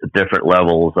the different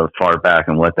levels of far back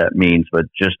and what that means, but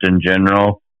just in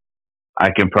general, I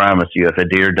can promise you if a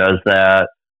deer does that,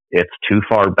 it's too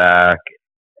far back,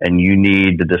 and you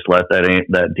need to just let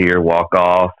that deer walk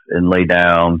off and lay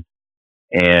down,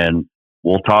 and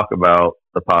we'll talk about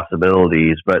the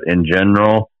possibilities. But in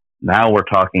general, now we're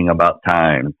talking about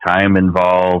time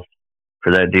involved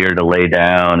for that deer to lay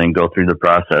down and go through the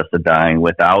process of dying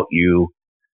without you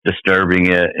disturbing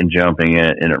it and jumping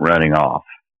it and it running off.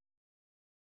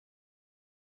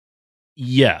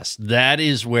 Yes, that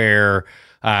is where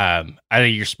I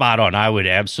think you're spot on. I would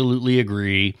absolutely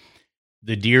agree.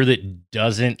 The deer that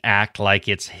doesn't act like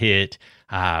it's hit,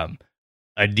 a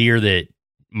deer that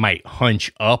might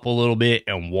hunch up a little bit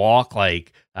and walk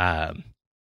like a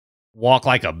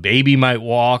baby might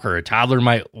walk, or a toddler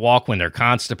might walk when they're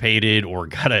constipated or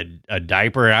got a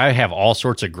diaper. I have all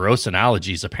sorts of gross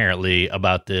analogies apparently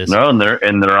about this. No, and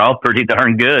they're all pretty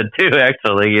darn good too,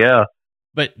 actually. Yeah.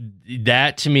 But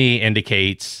that to me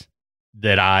indicates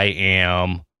that I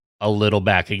am a little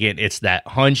back. Again, it's that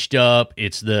hunched up.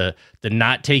 It's the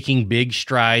not taking big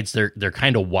strides. They're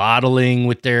kind of waddling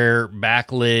with their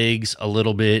back legs a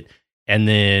little bit, and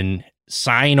then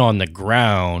sign on the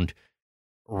ground,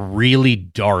 really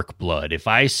dark blood. If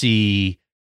I see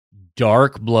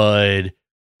dark blood,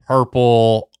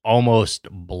 purple almost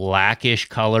blackish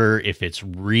color. If it's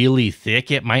really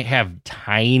thick, it might have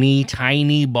tiny,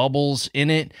 tiny bubbles in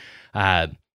it.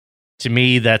 To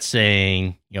me, that's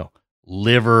saying,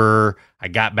 liver. I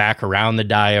got back around the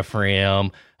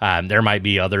diaphragm. There might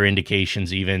be other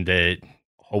indications even that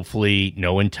hopefully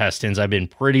no intestines. I've been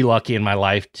pretty lucky in my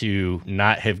life to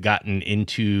not have gotten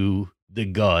into the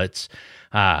guts.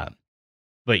 But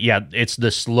yeah, it's the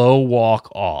slow walk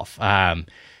off.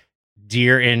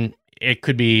 Deer, and it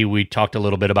could be, we talked a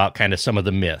little bit about kind of some of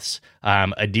the myths.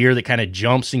 A deer that kind of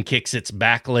jumps and kicks its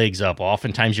back legs up.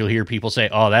 Oftentimes you'll hear people say,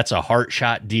 oh, that's a heart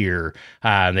shot deer.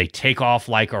 They take off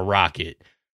like a rocket.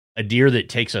 A deer that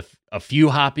takes a few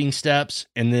hopping steps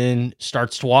and then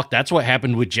starts to walk. That's what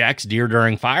happened with Jack's deer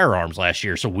during firearms last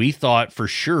year. So we thought for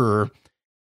sure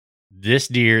this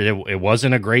deer, it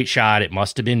wasn't a great shot. It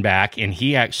must have been back. And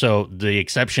so the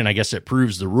exception, I guess, that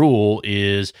proves the rule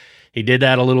is he did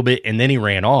that a little bit and then he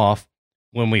ran off.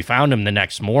 When we found him the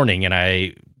next morning and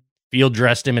I field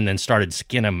dressed him and then started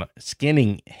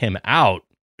skinning him out,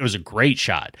 it was a great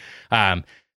shot.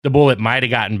 The bullet might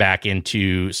have gotten back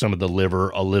into some of the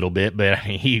liver a little bit, but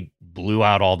he blew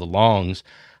out all the lungs.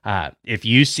 If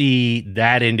you see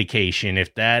that indication,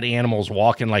 if that animal's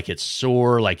walking like it's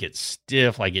sore, like it's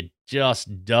stiff, like it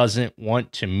just doesn't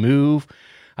want to move,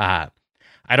 I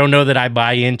don't know that I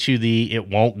buy into it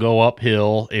won't go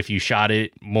uphill if you shot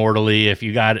it mortally, if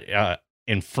you got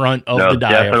in front of the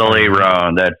diaphragm. Definitely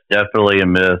wrong. That's definitely a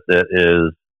myth that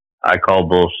is, I call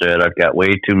bullshit. I've got way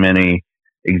too many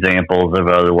examples of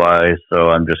otherwise, so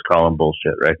I'm just calling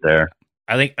bullshit right there.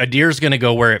 I think a deer's going to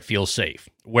go where it feels safe.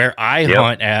 Where I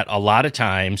hunt at a lot of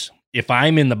times, if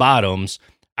I'm in the bottoms,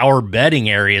 our bedding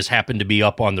areas happen to be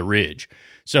up on the ridge.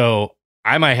 So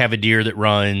I might have a deer that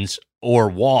runs or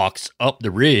walks up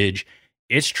the ridge.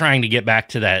 It's trying to get back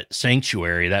to that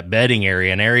sanctuary, that bedding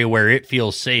area, an area where it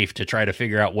feels safe to try to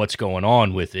figure out what's going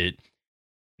on with it,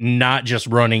 not just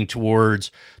running towards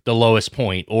the lowest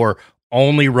point or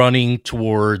only running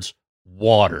towards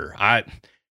water. I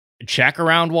check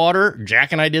around water.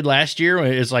 Jack and I did last year.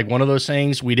 It's like one of those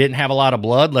things. We didn't have a lot of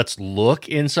blood. Let's look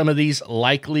in some of these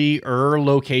likelier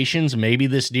locations. Maybe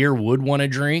this deer would want to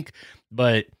drink.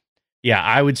 But yeah,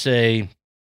 I would say,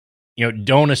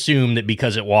 don't assume that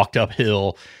because it walked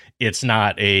uphill, it's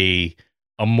not a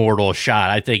mortal shot.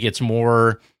 I think it's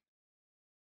more,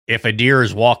 if a deer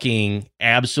is walking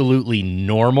absolutely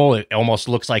normal, it almost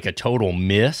looks like a total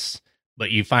miss, but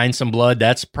you find some blood,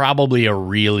 that's probably a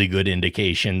really good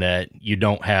indication that you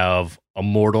don't have a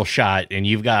mortal shot and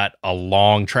you've got a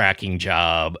long tracking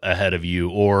job ahead of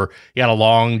you, or you got a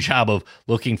long job of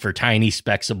looking for tiny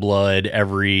specks of blood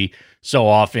every so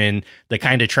often, the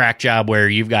kind of track job where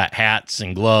you've got hats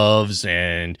and gloves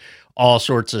and all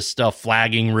sorts of stuff,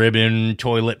 flagging ribbon,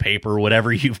 toilet paper,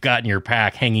 whatever you've got in your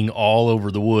pack hanging all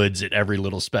over the woods at every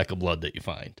little speck of blood that you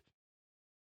find.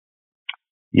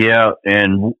 Yeah,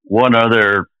 and one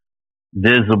other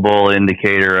visible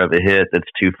indicator of a hit that's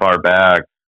too far back,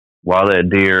 while that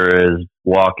deer is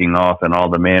walking off in all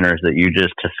the manners that you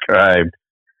just described,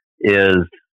 is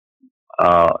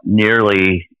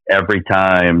nearly every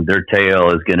time their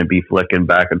tail is going to be flicking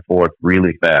back and forth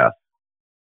really fast.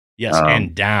 Yes,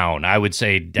 and down. I would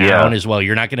say down as well.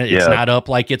 You're not going to, it's not up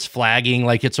like it's flagging,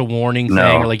 like it's a warning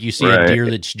thing, or like you see a deer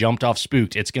that's jumped off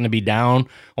spooked. It's going to be down,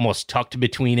 almost tucked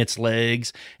between its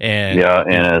legs. And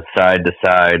and a side to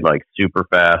side, like super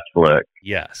fast flick.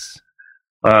 Yes.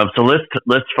 So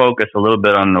let's focus a little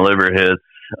bit on the liver hits.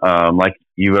 Like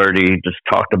you already just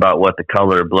talked about what the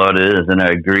color of blood is, and I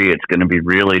agree, it's going to be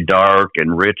really dark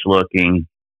and rich looking.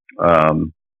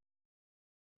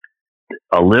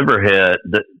 A liver hit,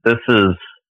 this is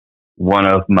one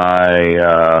of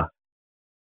my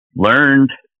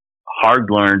hard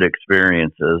learned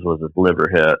experiences was a liver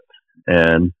hit,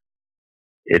 and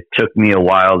it took me a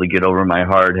while to get over my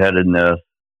hard headedness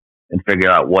and figure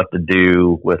out what to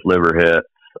do with liver hits.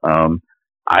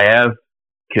 I have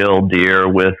killed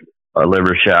deer with a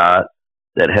liver shot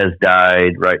that has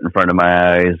died right in front of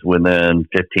my eyes within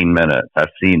 15 minutes.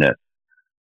 I've seen it,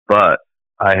 but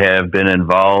I have been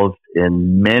involved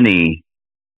in many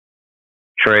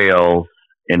trails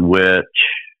in which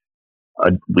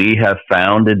we have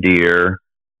found a deer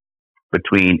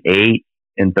between 8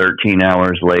 and 13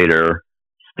 hours later,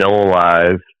 still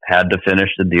alive, had to finish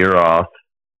the deer off.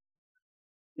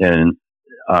 And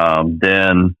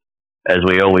then, as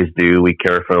we always do, we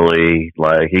carefully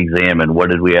examine what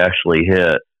did we actually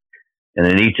hit. And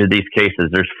in each of these cases,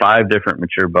 there's 5 different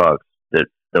mature bucks that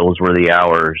those were the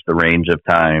hours, the range of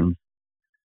time.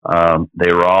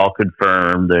 They were all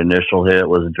confirmed. The initial hit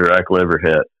was a direct liver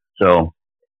hit. So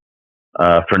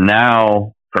for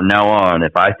now, from now on,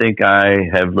 if I think I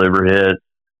have liver hit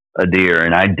a deer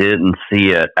and I didn't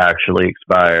see it actually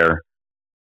expire,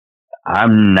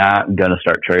 I'm not going to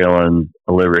start trailing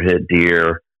a liver hit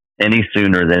deer any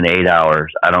sooner than 8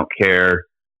 hours. I don't care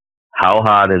how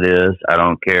hot it is. I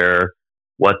don't care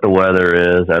what the weather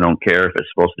is. I don't care if it's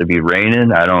supposed to be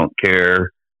raining. I don't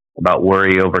care about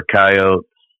worry over coyotes.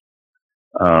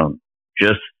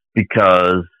 Just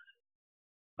because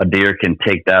a deer can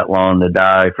take that long to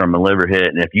die from a liver hit.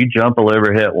 And if you jump a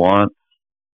liver hit once,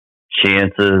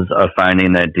 chances of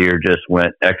finding that deer just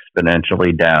went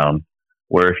exponentially down.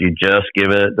 Where if you just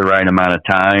give it the right amount of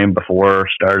time before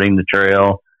starting the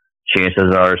trail,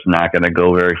 chances are it's not going to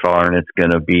go very far and it's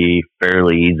going to be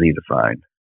fairly easy to find.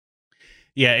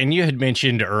 Yeah, and you had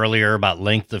mentioned earlier about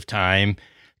length of time.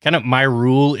 Kind of my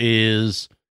rule is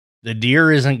the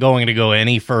deer isn't going to go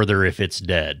any further if it's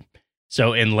dead.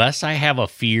 So unless I have a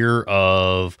fear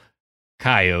of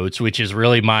coyotes, which is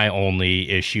really my only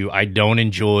issue, I don't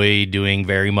enjoy doing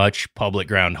very much public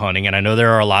ground hunting. And I know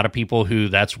there are a lot of people who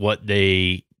that's what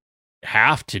they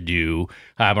have to do,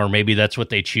 or maybe that's what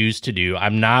they choose to do.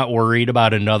 I'm not worried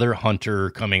about another hunter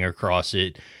coming across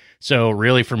it. So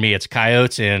really for me, it's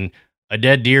coyotes, and a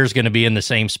dead deer is going to be in the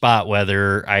same spot,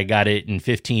 whether I got it in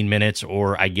 15 minutes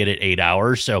or I get it 8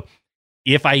 hours. So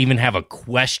if I even have a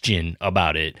question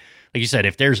about it, like you said,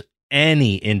 if there's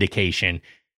any indication,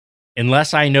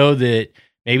 unless I know that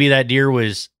maybe that deer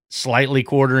was slightly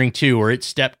quartering to, or it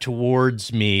stepped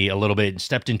towards me a little bit,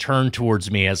 stepped and turned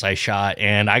towards me as I shot,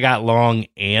 and I got lung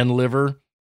and liver,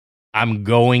 I'm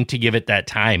going to give it that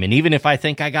time. And even if I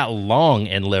think I got lung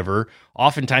and liver,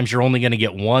 oftentimes you're only going to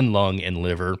get one lung and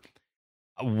liver.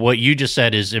 What you just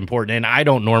said is important, and I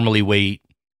don't normally wait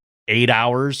 8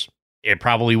 hours. It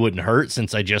probably wouldn't hurt,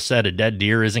 since I just said a dead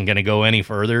deer isn't going to go any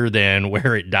further than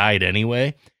where it died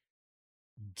anyway.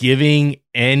 Giving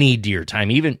any deer time,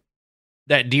 even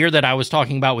that deer that I was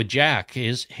talking about with Jack,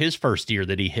 is his first deer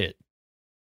that he hit.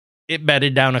 It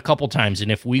bedded down a couple times,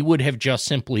 and if we would have just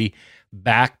simply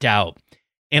backed out,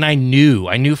 and I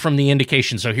knew from the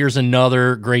indication. So here's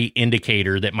another great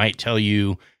indicator that might tell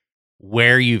you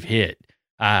where you've hit.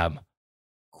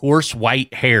 Coarse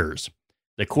white hairs.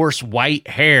 The coarse white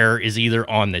hair is either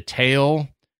on the tail,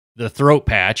 the throat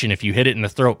patch, and if you hit it in the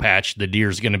throat patch, the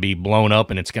deer's going to be blown up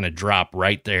and it's going to drop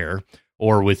right there,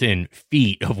 or within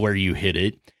feet of where you hit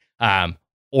it.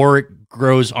 Or it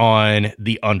grows on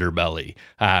the underbelly,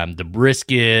 the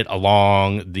brisket,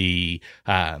 along the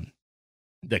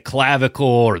clavicle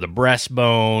or the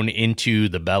breastbone into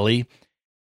the belly.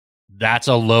 That's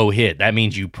a low hit. That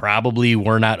means you probably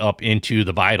were not up into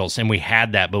the vitals. And we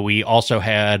had that, but we also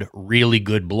had really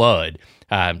good blood,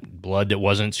 blood that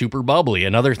wasn't super bubbly.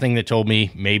 Another thing that told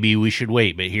me maybe we should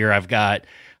wait. But here I've got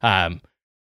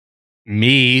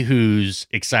me, who's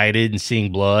excited and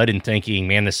seeing blood and thinking,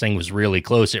 man, this thing was really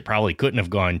close. It probably couldn't have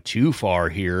gone too far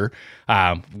here.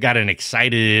 Got an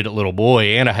excited little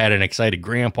boy, and I had an excited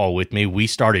grandpa with me. We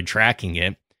started tracking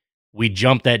it. We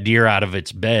jumped that deer out of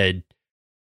its bed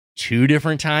 2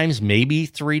 different times, maybe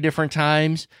 3 different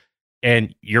times.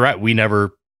 And you're right, we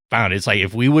never found it. It's like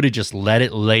if we would have just let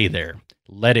it lay there,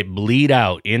 let it bleed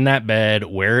out in that bed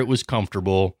where it was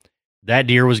comfortable, that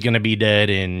deer was going to be dead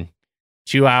in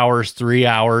 2 hours, 3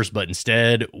 hours. But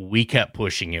instead, we kept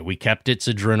pushing it. We kept its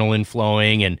adrenaline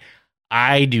flowing. And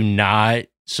I do not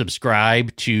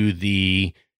subscribe to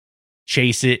the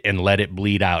chase it and let it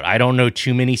bleed out. I don't know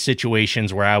too many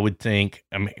situations where I would think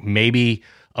maybe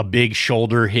a big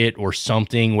shoulder hit or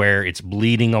something where it's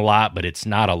bleeding a lot, but it's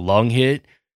not a lung hit,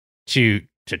 to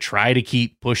try to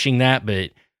keep pushing that.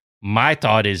 But my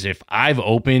thought is, if I've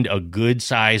opened a good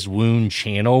sized wound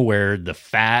channel where the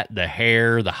fat, the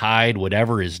hair, the hide,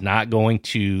 whatever is not going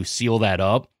to seal that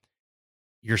up,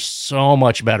 you're so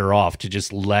much better off to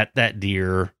just let that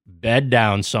deer bed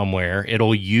down somewhere.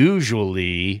 It'll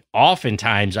usually,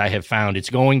 oftentimes I have found it's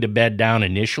going to bed down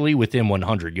initially within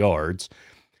 100 yards.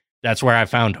 That's where I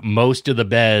found most of the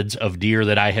beds of deer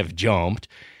that I have jumped.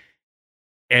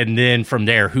 And then from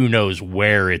there, who knows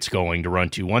where it's going to run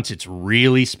to. Once it's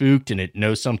really spooked and it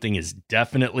knows something is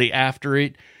definitely after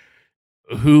it,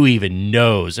 who even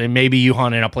knows? And maybe you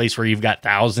hunt in a place where you've got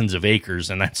thousands of acres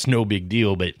and that's no big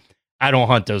deal, but I don't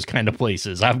hunt those kind of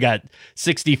places. I've got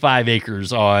 65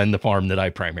 acres on the farm that I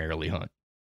primarily hunt.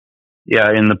 Yeah,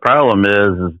 and the problem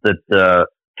is that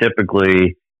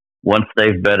typically once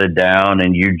they've bedded down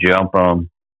and you jump them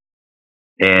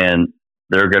and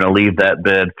they're going to leave that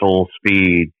bed full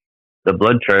speed, the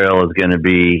blood trail is going to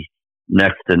be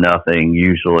next to nothing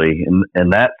usually.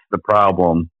 And that's the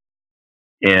problem,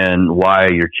 and why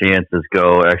your chances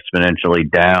go exponentially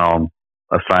down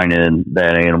finding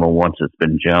that animal once it's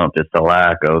been jumped. It's the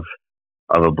lack of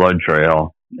a blood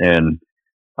trail. And,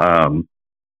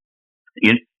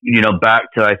 back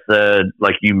to, I said,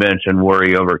 like you mentioned,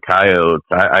 worry over coyotes.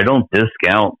 I don't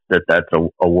discount that that's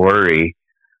a worry,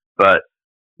 but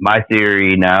my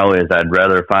theory now is I'd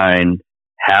rather find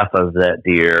half of that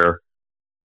deer,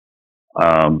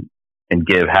 and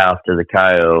give half to the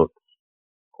coyotes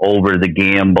over the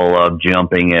gamble of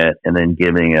jumping it and then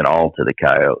giving it all to the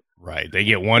coyote. Right. They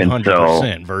get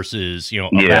 100% versus, a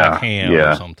back ham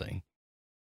or something.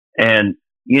 And,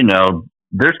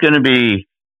 there's going to be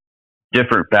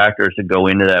different factors that go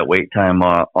into that wait time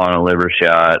on a liver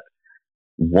shot.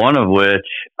 One of which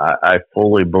I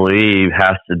fully believe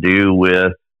has to do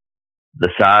with the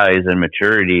size and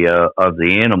maturity of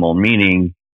the animal,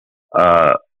 meaning,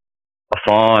 a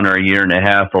fawn or a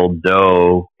 1.5-year-old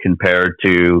doe compared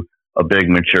to a big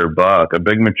mature buck. A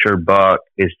big mature buck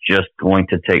is just going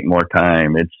to take more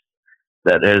time.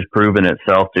 That has proven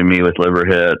itself to me with liver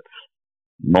hits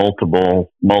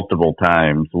multiple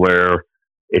times, where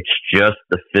it's just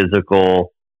the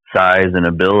physical size and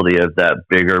ability of that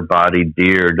bigger bodied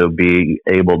deer to be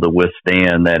able to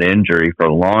withstand that injury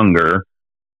for longer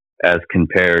as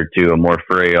compared to a more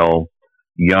frail,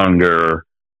 younger,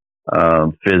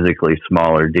 physically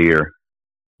smaller deer.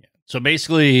 So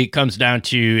basically it comes down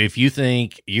to, if you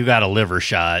think you got a liver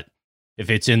shot,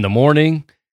 if it's in the morning,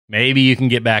 maybe you can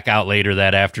get back out later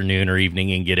that afternoon or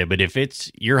evening and get it. But if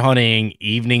you're hunting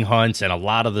evening hunts, and a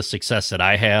lot of the success that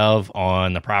I have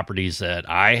on the properties that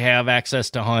I have access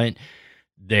to hunt,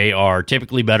 they are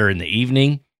typically better in the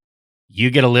evening. You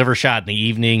get a liver shot in the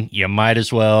evening, you might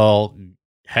as well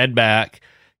head back,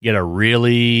 get a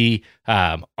really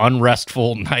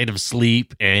unrestful night of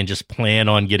sleep, and just plan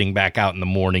on getting back out in the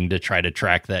morning to try to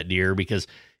track that deer, because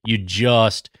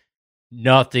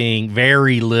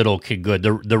very little could good.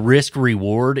 The risk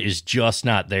reward is just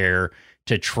not there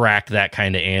to track that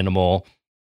kind of animal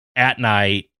at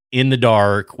night in the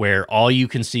dark, where all you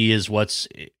can see is what's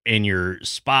in your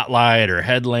spotlight or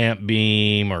headlamp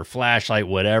beam or flashlight,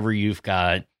 whatever you've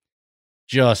got.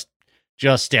 Just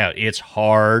out. It's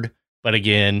hard. But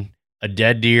again, a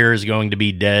dead deer is going to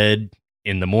be dead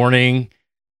in the morning,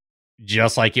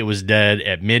 just like it was dead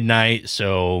at midnight.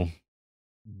 So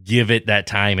give it that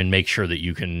time and make sure that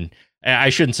you can. I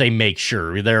shouldn't say make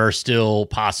sure. There are still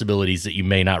possibilities that you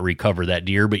may not recover that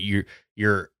deer, but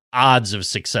your odds of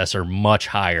success are much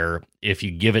higher if you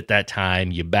give it that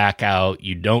time, you back out,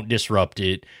 you don't disrupt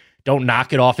it, don't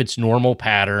knock it off its normal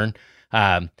pattern.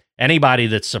 Anybody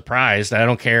that's surprised, I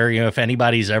don't care, if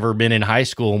anybody's ever been in high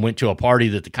school and went to a party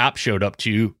that the cops showed up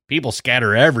to, people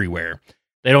scatter everywhere.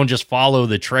 They don't just follow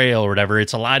the trail or whatever.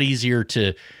 It's a lot easier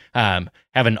to have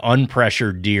an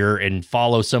unpressured deer and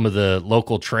follow some of the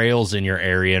local trails in your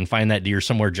area and find that deer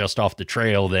somewhere just off the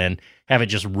trail than have it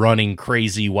just running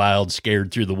crazy, wild,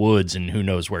 scared through the woods, and who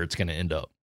knows where it's going to end up.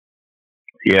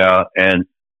 Yeah, and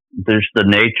there's the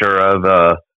nature of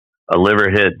a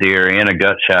liver hit deer and a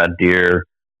gut shot deer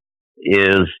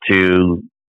is to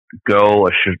go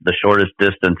the shortest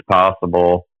distance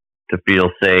possible to feel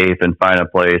safe and find a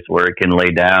place where it can lay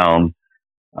down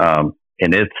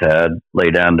in its head,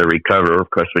 lay down to recover. Of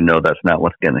course, we know that's not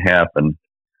what's going to happen.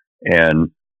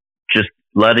 And just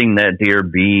letting that deer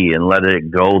be and let it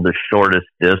go the shortest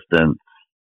distance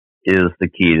is the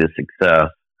key to success.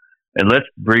 And let's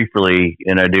briefly,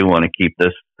 and I do want to keep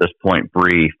this point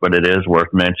brief, but it is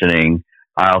worth mentioning.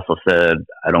 I also said,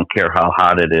 I don't care how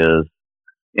hot it is.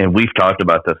 And we've talked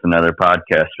about this in other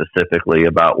podcasts specifically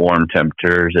about warm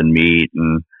temperatures and meat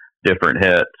and different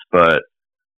hits, but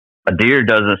a deer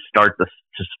doesn't start to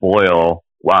spoil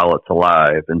while it's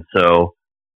alive. And so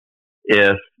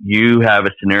if you have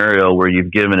a scenario where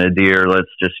you've given a deer, let's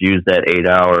just use that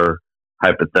 8-hour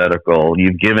hypothetical,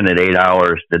 you've given it 8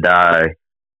 hours to die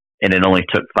and it only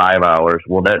took 5 hours.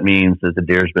 Well, that means that the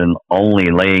deer's been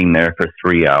only laying there for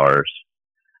 3 hours.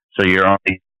 So you're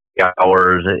only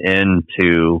hours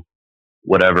into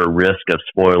whatever risk of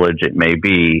spoilage it may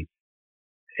be.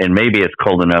 And maybe it's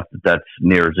cold enough that that's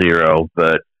near zero,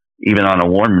 but even on a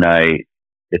warm night,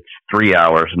 it's 3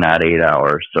 hours, not 8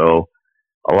 hours. So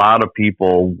a lot of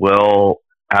people will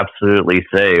absolutely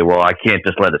say, well, I can't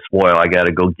just let it spoil. I got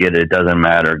to go get it. It doesn't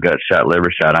matter. Gut shot,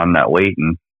 liver shot. I'm not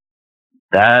waiting.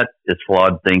 That is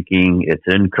flawed thinking. It's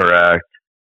incorrect.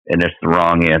 And it's the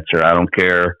wrong answer. I don't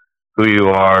care who you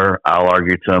are. I'll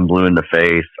argue to them blue in the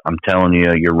face. I'm telling you,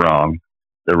 you're wrong.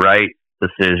 The right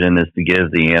decision is to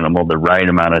give the animal the right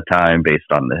amount of time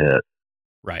based on the hit.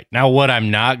 Right. Now, what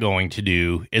I'm not going to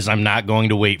do is I'm not going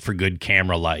to wait for good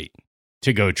camera light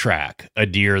to go track a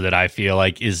deer that I feel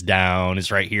like is down,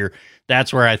 is right here.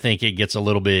 That's where I think it gets a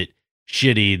little bit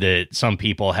shitty that some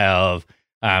people have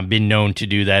been known to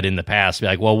do that in the past. Be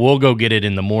like, well, we'll go get it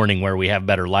in the morning where we have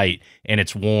better light and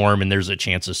it's warm and there's a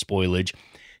chance of spoilage.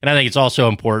 And I think it's also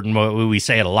important, we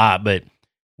say it a lot, but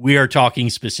we are talking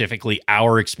specifically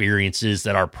our experiences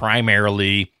that are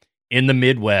primarily in the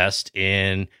Midwest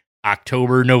in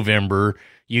October, November.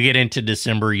 You get into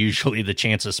December, usually the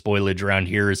chance of spoilage around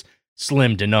here is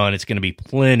slim to none. It's going to be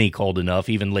plenty cold enough,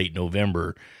 even late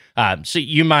November. So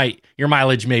your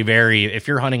mileage may vary. If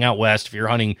you're hunting out west, if you're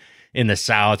hunting in the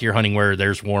south, you're hunting where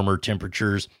there's warmer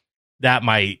temperatures, that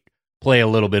might play a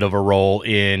little bit of a role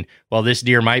in, well, this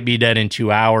deer might be dead in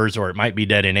 2 hours or it might be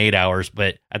dead in 8 hours.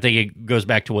 But I think it goes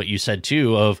back to what you said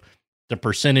too, of the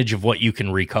percentage of what you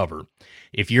can recover.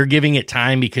 If you're giving it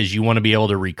time because you want to be able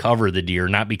to recover the deer,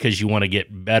 not because you want to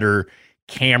get better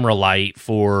camera light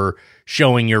for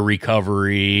showing your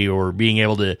recovery or being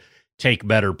able to take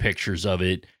better pictures of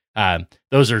it,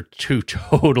 those are two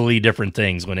totally different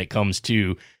things when it comes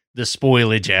to the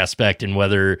spoilage aspect and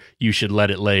whether you should let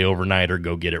it lay overnight or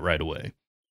go get it right away.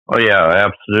 Oh yeah,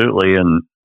 absolutely. And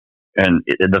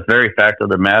the very fact of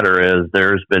the matter is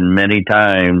there's been many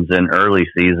times in early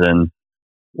season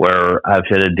where I've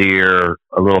hit a deer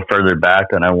a little further back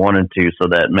than I wanted to. So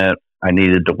that meant I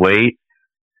needed to wait,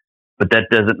 but that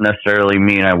doesn't necessarily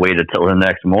mean I waited till the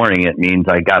next morning. It means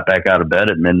I got back out of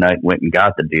bed at midnight, went and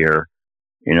got the deer.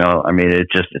 I mean,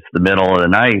 it's the middle of the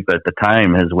night, but the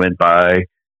time has went by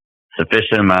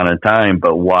sufficient amount of time,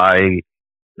 but why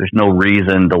there's no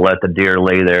reason to let the deer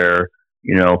lay there,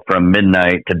 from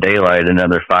midnight to daylight,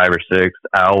 another 5 or 6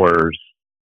 hours,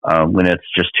 when it's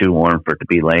just too warm for it to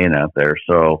be laying out there.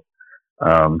 So,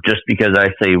 just because I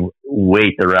say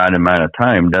wait the right amount of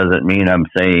time doesn't mean I'm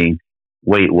saying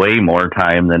wait way more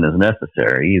time than is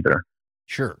necessary either.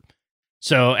 Sure.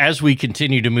 So as we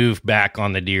continue to move back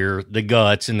on the deer, the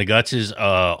guts is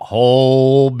a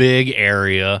whole big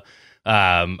area.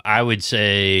 I would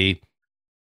say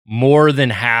more than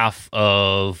half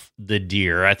of the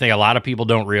deer. I think a lot of people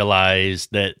don't realize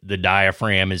that the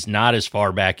diaphragm is not as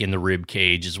far back in the rib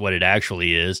cage as what it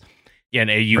actually is.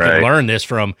 And you can learn this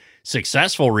from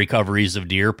successful recoveries of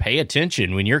deer. Pay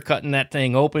attention when you're cutting that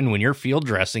thing open, when you're field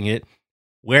dressing it.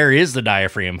 Where is the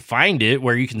diaphragm? Find it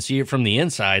where you can see it from the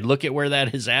inside. Look at where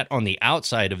that is at on the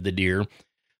outside of the deer.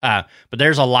 But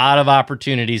there's a lot of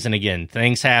opportunities. And again,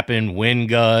 things happen, wind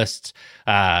gusts,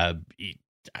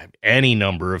 any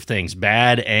number of things,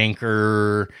 bad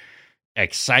anchor,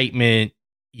 excitement,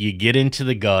 you get into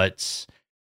the guts.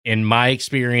 In my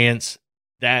experience,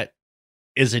 that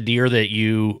is a deer that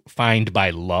you find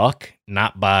by luck,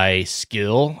 not by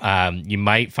skill. You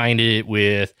might find it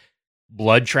with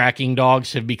blood tracking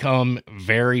dogs have become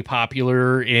very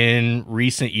popular in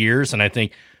recent years. And I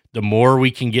think the more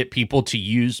we can get people to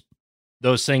use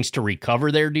those things to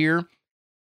recover their deer,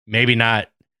 maybe not,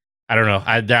 I don't know.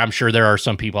 I'm sure there are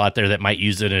some people out there that might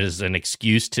use it as an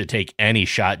excuse to take any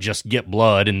shot, just get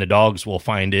blood, and the dogs will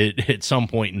find it at some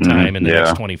point in time in the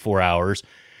next 24 hours.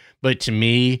 But to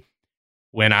me,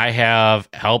 when I have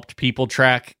helped people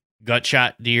track gut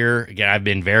shot deer, again, I've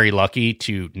been very lucky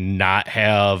to not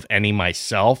have any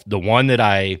myself. The one that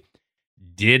I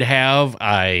did have,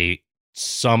 I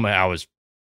was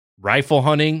rifle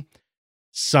hunting,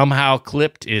 somehow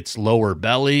clipped its lower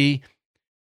belly.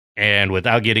 And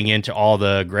without getting into all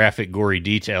the graphic, gory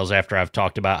details, after I've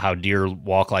talked about how deer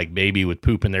walk like baby with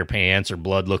poop in their pants or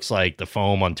blood looks like the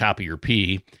foam on top of your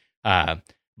pee,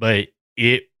 but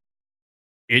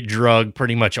it drug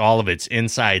pretty much all of its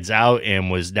insides out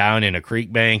and was down in a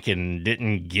creek bank and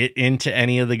didn't get into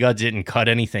any of the guts, didn't cut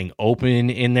anything open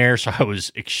in there. So I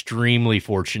was extremely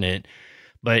fortunate.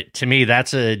 But to me,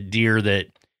 that's a deer that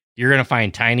you're going to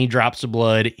find tiny drops of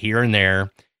blood here and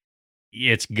there.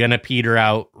 It's going to peter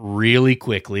out really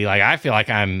quickly. Like, I feel like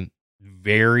I'm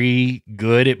very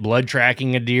good at blood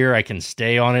tracking a deer. I can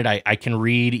stay on it. I can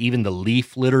read even the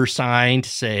leaf litter sign to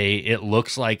say it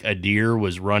looks like a deer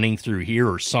was running through here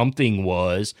or something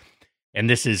was, and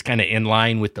this is kind of in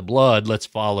line with the blood. Let's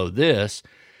follow this.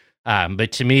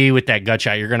 But to me, with that gut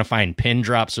shot, you're going to find pin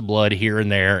drops of blood here and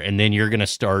there, and then you're going to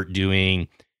start doing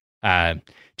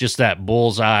just that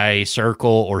bullseye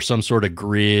circle or some sort of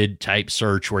grid type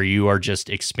search where you are just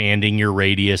expanding your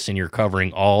radius and you're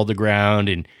covering all the ground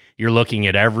and you're looking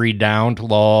at every downed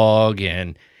log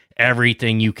and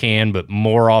everything you can. But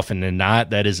more often than not,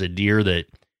 that is a deer that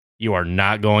you are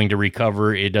not going to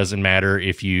recover. It doesn't matter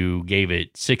if you gave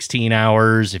it 16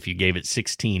 hours, if you gave it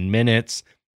 16 minutes.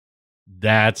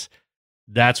 That's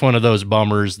one of those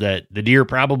bummers that the deer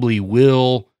probably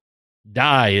will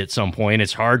die at some point.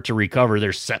 It's hard to recover.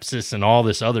 There's sepsis and all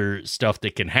this other stuff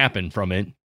that can happen from it.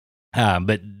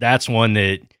 But that's one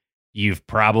that you've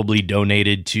probably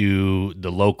donated to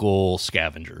the local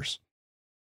scavengers.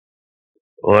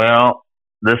 Well,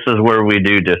 this is where we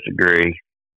do disagree.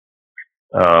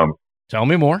 Tell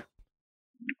me more.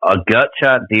 A gut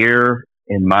shot deer,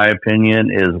 in my opinion,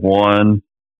 is one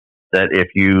that if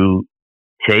you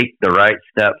take the right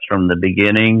steps from the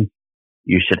beginning,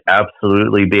 you should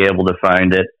absolutely be able to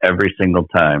find it every single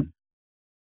time.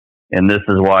 And this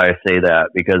is why I say that,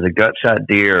 because a gut shot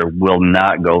deer will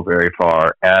not go very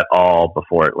far at all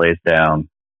before it lays down.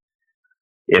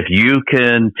 If you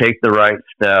can take the right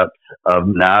steps of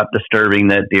not disturbing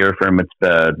that deer from its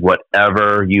bed,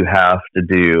 whatever you have to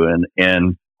do,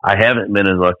 and I haven't been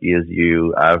as lucky as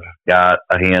you. I've got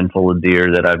a handful of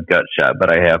deer that I've gut shot,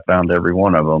 but I have found every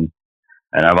one of them.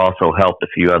 And I've also helped a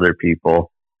few other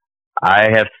people. I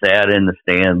have sat in the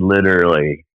stand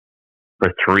literally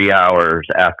for 3 hours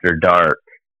after dark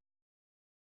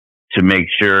to make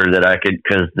sure that I could,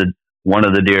 because one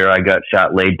of the deer I gut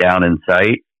shot laid down in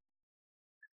sight,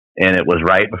 and it was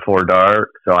right before dark.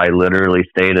 So I literally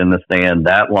stayed in the stand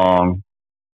that long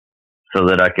so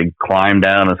that I could climb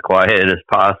down as quiet as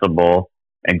possible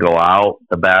and go out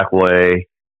the back way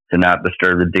to not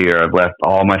disturb the deer. I've left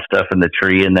all my stuff in the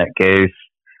tree in that case.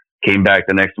 Came back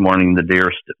the next morning, the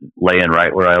deer laying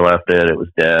right where I left it. It was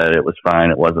dead. It was fine.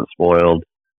 It wasn't spoiled.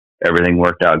 Everything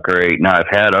worked out great. Now,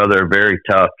 I've had other very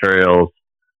tough trails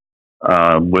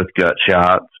with gut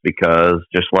shots, because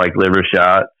just like liver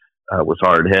shots, I was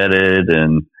hard-headed,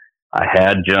 and I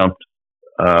had jumped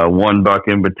one buck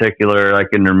in particular I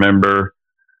can remember.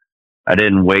 I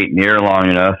didn't wait near long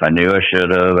enough. I knew I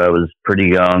should have. I was pretty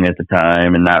young at the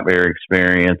time and not very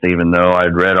experienced, even though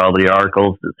I'd read all the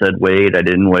articles that said wait. I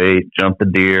didn't wait, jumped the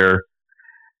deer.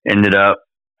 Ended up,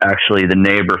 actually, the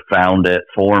neighbor found it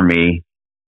for me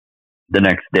the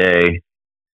next day.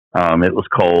 It was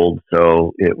cold,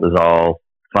 so it was all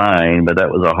fine, but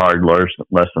that was a hard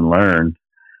lesson learned.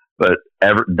 But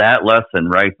that lesson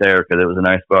right there, because it was a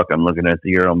nice buck. I'm looking at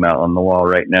the Euro mount on the wall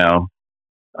right now.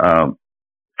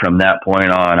 From that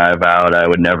point on, I vowed I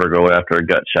would never go after a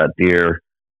gut shot deer.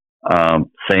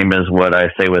 Same as what I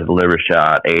say with liver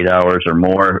shot, 8 hours or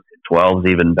more, 12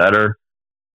 is even better.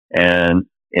 And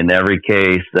in every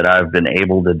case that I've been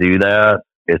able to do that,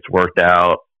 it's worked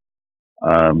out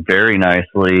very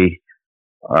nicely.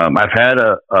 I've had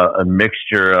a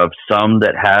mixture of some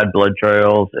that had blood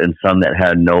trails and some that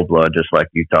had no blood, just like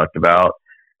you talked about.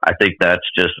 I think that's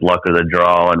just luck of the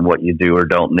draw and what you do or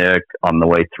don't nick on the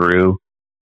way through.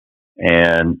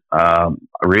 And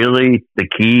really, the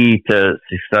key to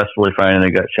successfully finding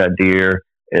a gut shot deer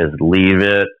is leave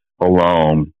it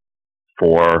alone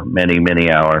for many, many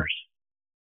hours.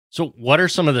 So what are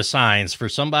some of the signs for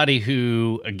somebody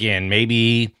who, again,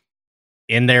 maybe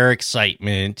in their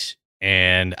excitement,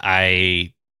 and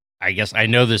I guess I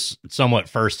know this somewhat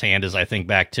firsthand as I think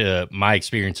back to my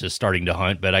experiences starting to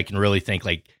hunt, but I can really think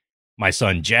like my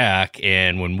son Jack,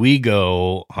 and when we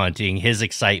go hunting, his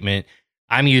excitement,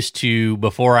 I'm used to,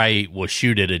 before I will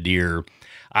shoot at a deer,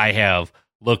 I have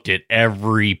looked at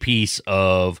every piece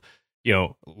of,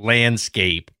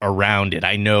 landscape around it.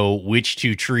 I know which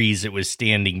two trees it was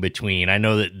standing between. I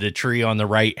know that the tree on the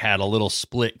right had a little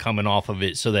split coming off of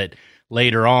it, so that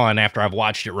later on, after I've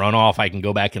watched it run off, I can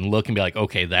go back and look and be like,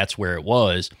 okay, that's where it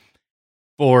was.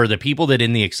 For the people that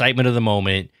in the excitement of the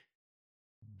moment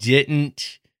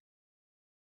didn't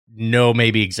know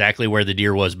maybe exactly where the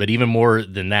deer was, but even more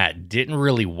than that, didn't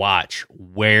really watch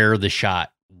where the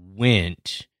shot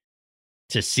went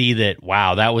to see that,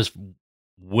 wow, that was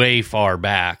way far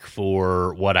back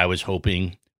for what I was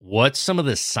hoping. What's some of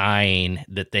the sign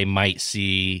that they might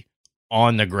see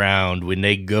on the ground when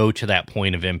they go to that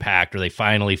point of impact, or they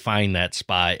finally find that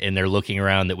spot and they're looking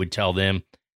around, that would tell them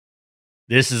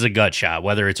this is a gut shot,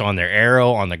 whether it's on their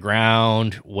arrow, on the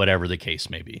ground, whatever the case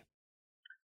may be?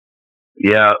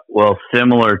 Yeah, well,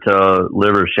 similar to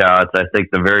liver shots, I think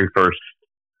the very first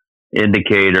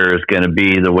indicator is going to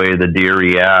be the way the deer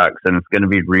reacts, and it's going to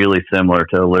be really similar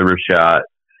to a liver shot,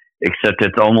 except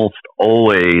it's almost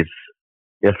always,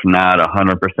 if not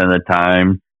 100% of the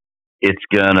time, it's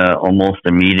going to almost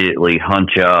immediately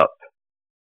hunch up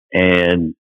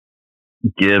and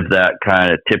give that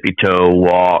kind of tippy-toe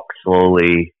walk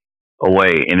slowly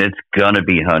away, and it's going to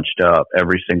be hunched up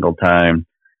every single time.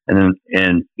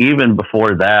 And even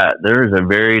before that, there's a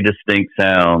very distinct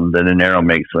sound that an arrow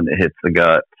makes when it hits the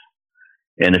gut.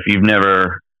 And if you've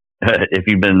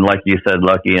been, like you said,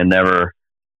 lucky and never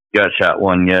gut shot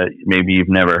one yet, maybe you've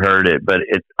never heard it, but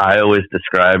I always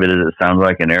describe it as it sounds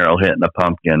like an arrow hitting a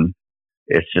pumpkin.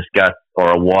 It's just got,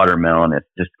 or a watermelon, it's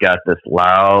just got this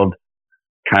loud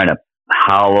kind of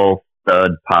hollow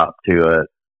thud pop to it.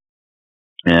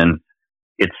 And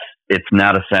it's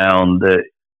not a sound that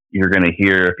you're going to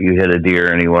hear if you hit a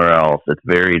deer anywhere else. It's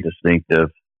very distinctive.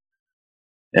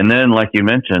 And then, like you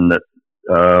mentioned, that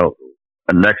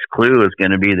a next clue is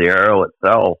going to be the arrow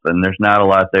itself, and there's not a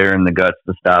lot there in the guts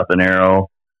to stop an arrow.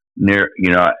 With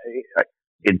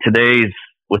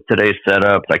today's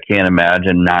setups, I can't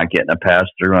imagine not getting a pass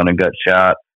through on a gut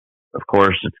shot. Of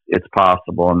course, it's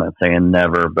possible. I'm not saying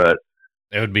never, but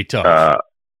it would be tough.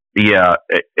 Yeah,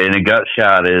 and a gut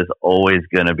shot is always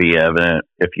going to be evident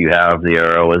if you have the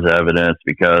arrow as evidence,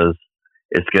 because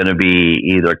it's going to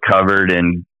be either covered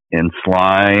in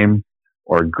slime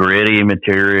or gritty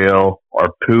material or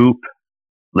poop,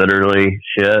 literally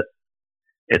shit.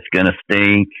 It's going to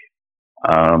stink.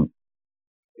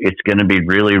 It's going to be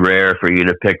really rare for you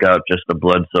to pick up just a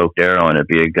blood-soaked arrow and it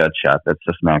be a gut shot. That's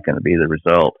just not going to be the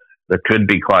result. There could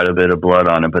be quite a bit of blood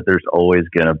on it, but there's always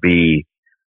going to be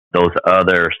those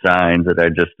other signs that I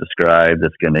just described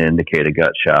that's going to indicate a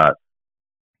gut shot.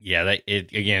 Yeah,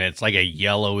 it's like a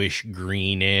yellowish,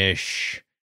 greenish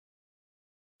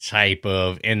type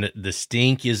of, and the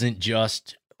stink isn't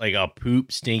just like a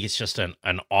poop stink. It's just an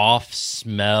off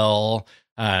smell.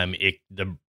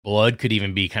 The blood could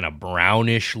even be kind of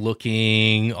brownish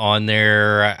looking on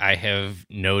there. I have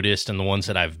noticed in the ones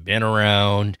that I've been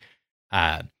around.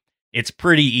 It's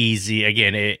pretty easy.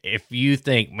 Again, if you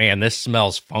think, man, this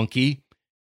smells funky,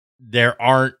 there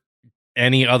aren't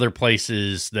any other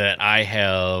places that I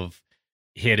have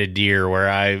hit a deer where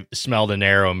I smelled an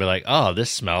arrow and be like, oh,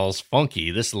 this smells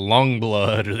funky. This lung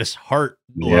blood or this heart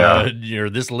blood or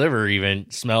this liver even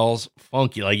smells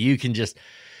funky. Like you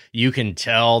can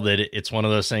tell that it's one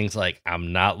of those things like,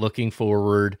 I'm not looking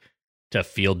forward to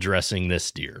field dressing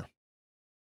this deer.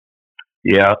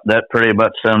 Yeah, that pretty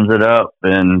much sums it up.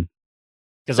 And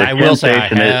because I will say I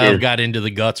have got into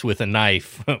the guts with a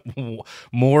knife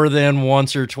more than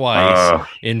once or twice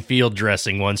in field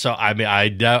dressing one. So I mean,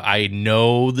 I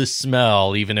know the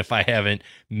smell, even if I haven't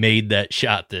made that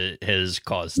shot that has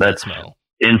caused that smell.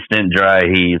 Instant dry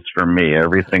heaves for me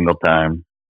every single time.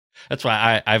 That's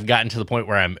why I've gotten to the point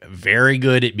where I'm very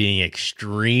good at being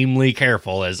extremely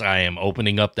careful as I am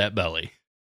opening up that belly.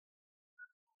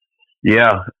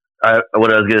 Yeah.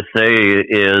 What I was going to say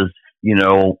is,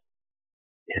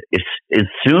 as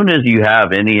soon as you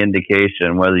have any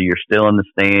indication, whether you're still in the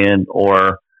stand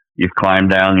or you've climbed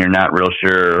down, you're not real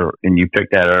sure, and you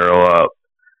pick that arrow up,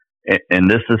 and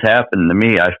this has happened to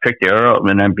me. I've picked the arrow up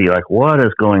and I'd be like, what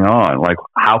is going on? Like,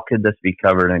 how could this be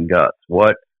covered in guts?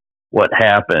 What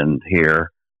happened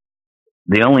here?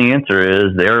 The only answer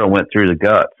is the arrow went through the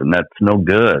guts, and that's no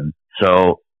good.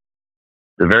 So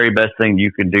the very best thing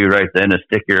you can do right then is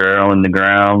stick your arrow in the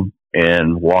ground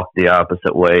and walk the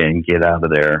opposite way and get out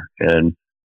of there and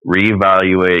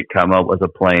reevaluate, come up with a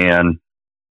plan,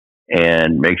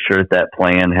 and make sure that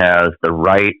plan has the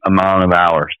right amount of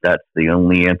hours. That's the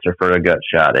only answer for a gut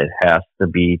shot. It has to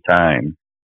be time.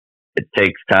 It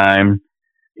takes time.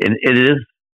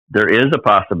 There is a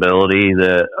possibility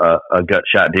that a gut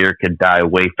shot deer could die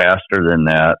way faster than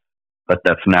that, but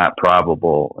that's not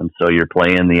probable. And so you're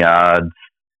playing the odds,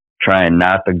 trying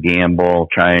not to gamble,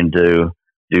 trying to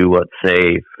do what's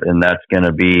safe, and that's going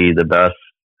to be the best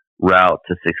route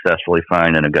to successfully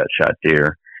finding a gut shot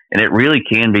deer. And it really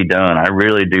can be done. I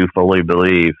really do fully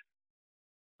believe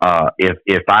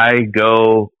if I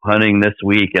go hunting this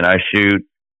week and I shoot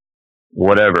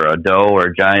whatever, a doe or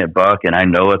a giant buck, and I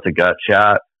know it's a gut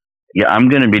shot, yeah, I'm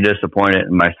going to be disappointed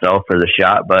in myself for the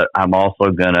shot, but I'm also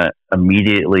going to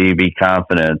immediately be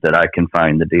confident that I can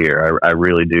find the deer. I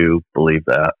really do believe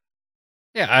that.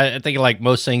 Yeah, I think like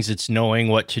most things, it's knowing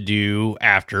what to do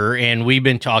after. And we've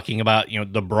been talking about,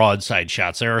 the broadside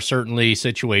shots. There are certainly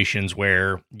situations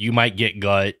where you might get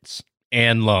guts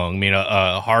and lung,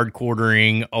 a hard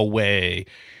quartering away.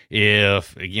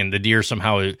 If, again, the deer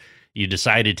somehow you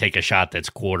decide to take a shot that's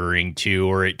quartering to,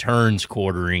 or it turns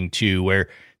quartering to, where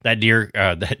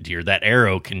that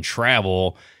arrow can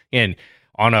travel. And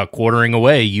on a quartering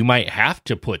away, you might have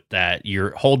to put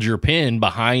hold your pin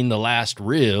behind the last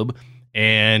rib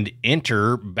and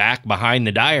enter back behind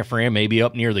the diaphragm, maybe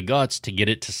up near the guts, to get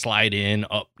it to slide in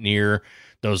up near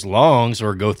those lungs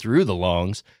or go through the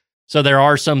lungs. So there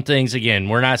are some things, again,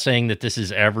 we're not saying that this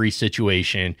is every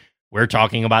situation. We're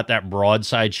talking about that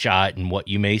broadside shot and what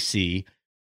you may see.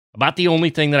 About the only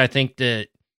thing that I think that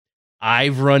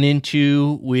I've run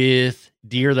into with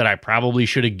deer that I probably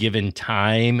should have given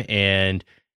time and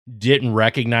didn't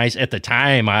recognize at the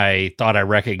time. I thought I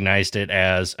recognized it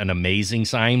as an amazing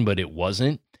sign, but it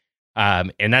wasn't.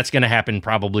 And that's going to happen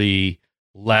probably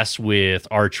less with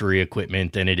archery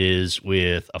equipment than it is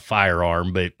with a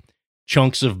firearm. But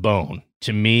chunks of bone,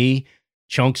 to me,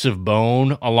 chunks of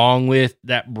bone along with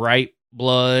that bright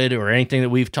blood or anything that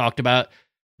we've talked about,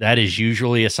 that is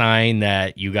usually a sign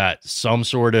that you got some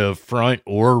sort of front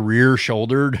or rear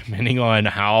shoulder, depending on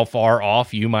how far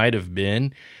off you might have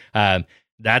been.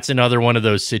 That's another one of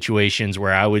those situations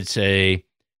where I would say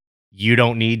you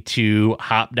don't need to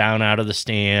hop down out of the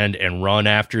stand and run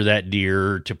after that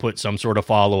deer to put some sort of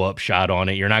follow-up shot on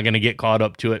it. You're not going to get caught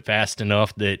up to it fast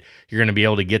enough that you're going to be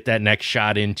able to get that next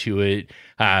shot into it.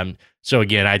 So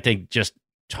again, I think just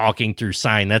talking through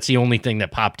sign, that's the only thing that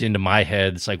popped into my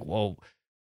head. It's like, well,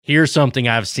 here's something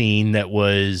I've seen that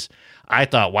was, I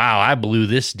thought, wow, I blew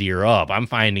this deer up. I'm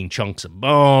finding chunks of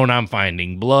bone. I'm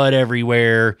finding blood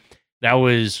everywhere. That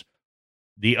was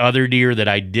the other deer that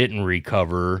I didn't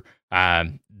recover.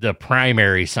 The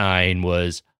primary sign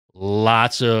was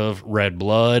lots of red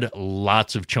blood,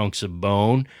 lots of chunks of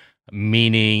bone,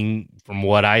 meaning from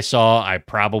what I saw, I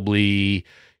probably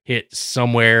hit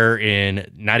somewhere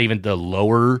in not even the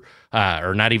lower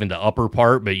or not even the upper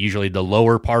part, but usually the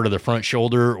lower part of the front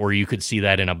shoulder, or you could see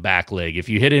that in a back leg. If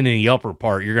you hit it in the upper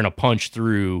part, you're going to punch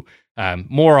through.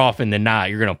 More often than not,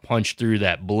 you're going to punch through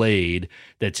that blade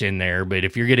that's in there. But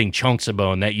if you're getting chunks of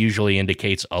bone, that usually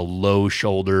indicates a low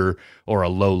shoulder or a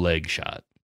low leg shot.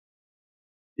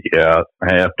 Yeah,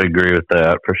 I have to agree with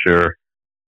that for sure.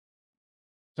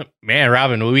 Man,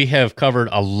 Robin, we have covered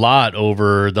a lot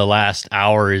over the last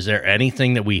hour. Is there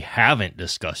anything that we haven't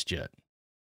discussed yet?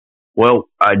 Well,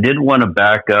 I did want to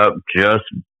back up just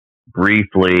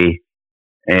briefly.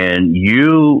 And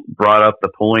you brought up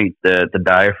the point that the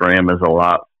diaphragm is a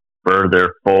lot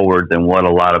further forward than what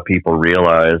a lot of people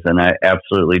realize. And I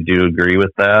absolutely do agree with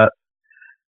that.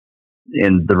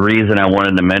 And the reason I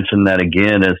wanted to mention that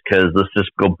again is because let's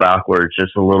just go backwards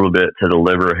just a little bit to the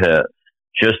liver hit.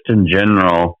 Just in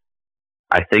general,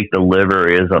 I think the liver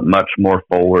is much more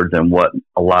forward than what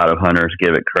a lot of hunters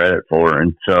give it credit for.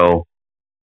 And so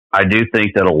I do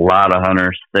think that a lot of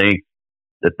hunters think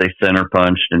that they center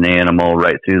punched an animal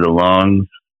right through the lungs,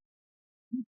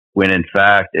 when in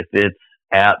fact, if it's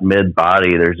at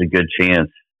mid-body, there's a good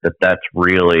chance that that's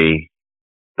really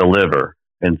the liver.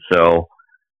 And so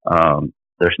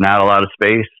there's not a lot of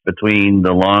space between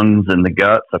the lungs and the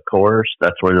guts, of course.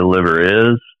 That's where the liver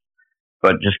is.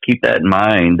 But just keep that in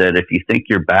mind, that if you think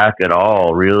you're back at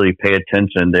all, really pay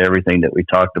attention to everything that we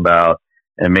talked about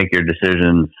and make your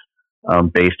decisions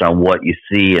based on what you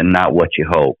see and not what you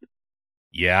hope.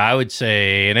 Yeah, I would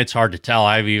say, and it's hard to tell.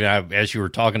 As you were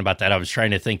talking about that, I was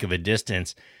trying to think of a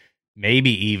distance,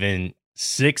 maybe even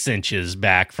 6 inches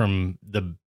back from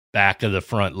the back of the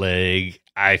front leg.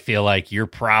 I feel like you're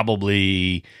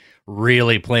probably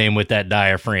really playing with that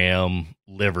diaphragm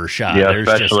liver shot. Yeah,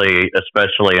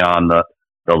 especially on the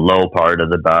low part of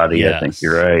the body. Yes. I think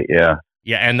you're right. Yeah.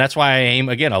 Yeah, and that's why I aim,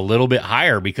 again, a little bit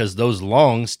higher, because those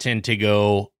lungs tend to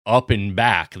go up and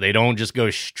back. They don't just go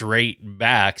straight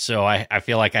back. So I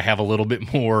feel like I have a little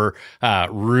bit more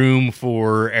room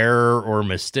for error or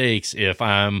mistakes if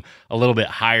I'm a little bit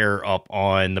higher up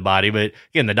on the body. But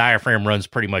again, the diaphragm runs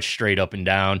pretty much straight up and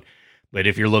down. But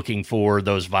if you're looking for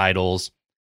those vitals,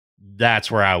 that's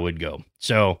where I would go.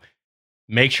 So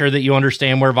make sure that you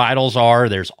understand where vitals are.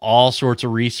 There's all sorts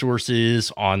of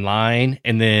resources online.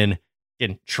 And then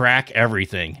can track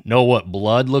everything. Know what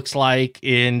blood looks like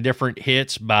in different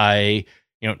hits by,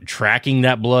 tracking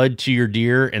that blood to your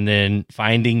deer and then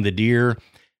finding the deer.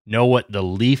 Know what the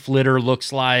leaf litter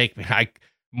looks like.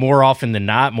 More often than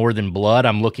not, more than blood,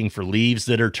 I'm looking for leaves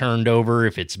that are turned over.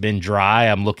 If it's been dry,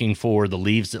 I'm looking for the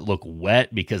leaves that look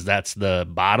wet, because that's the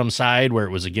bottom side where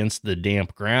it was against the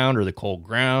damp ground or the cold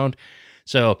ground.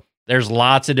 So there's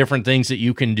lots of different things that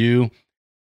you can do.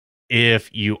 If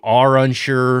you are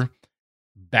unsure,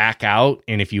 back out.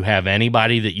 And if you have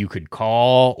anybody that you could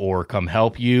call or come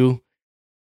help you,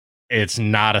 it's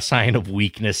not a sign of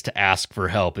weakness to ask for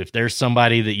help. If there's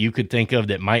somebody that you could think of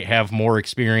that might have more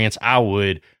experience, I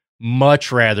would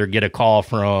much rather get a call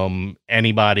from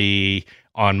anybody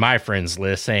on my friends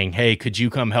list saying, hey, could you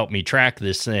come help me track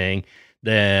this thing,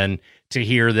 than to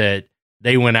hear that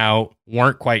they went out,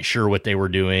 weren't quite sure what they were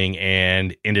doing,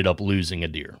 and ended up losing a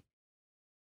deer.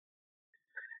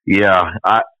 Yeah,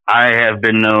 I have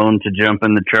been known to jump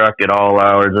in the truck at all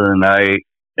hours of the night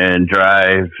and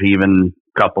drive even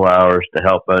a couple hours to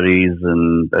help buddies,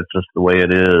 and that's just the way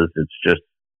it is. It's just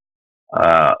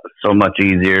so much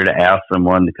easier to ask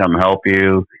someone to come help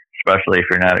you, especially if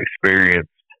you're not experienced.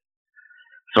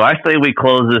 So I say we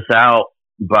close this out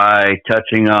by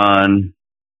touching on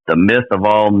the myth of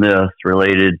all myths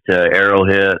related to arrow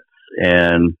hits,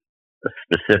 and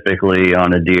specifically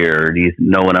on a deer. Do you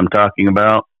know what I'm talking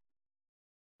about?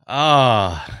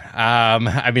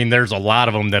 I mean, there's a lot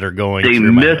of them that are going The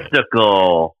through my head.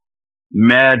 mystical,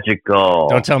 magical.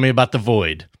 Don't tell me about the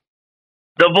void.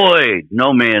 The void,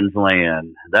 no man's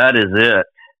land. That is it.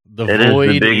 The It is the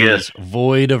void biggest- is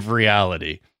void of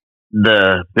reality.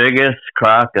 The biggest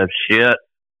crock of shit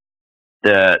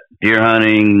that deer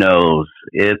hunting knows.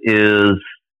 It is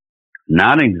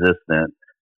non-existent.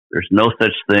 There's no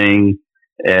such thing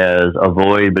as a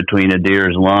void between a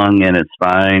deer's lung and its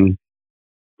spine.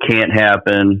 Can't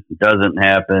happen. Doesn't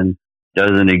happen.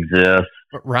 Doesn't exist.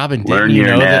 But Robin, Learn didn't you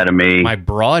your know that anatomy. my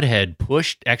broadhead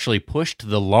actually pushed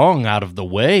the lung out of the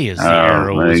way as the Oh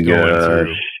arrow my was going gosh.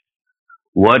 through?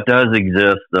 What does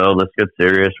exist, though? Let's get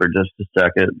serious for just a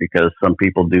second, because some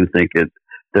people do think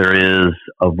there is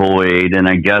a void, and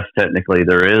I guess technically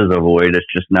there is a void. It's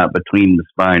just not between the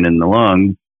spine and the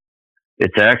lung.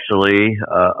 It's actually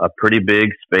a pretty big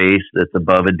space that's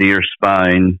above a deer's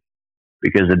spine,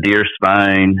 because a deer's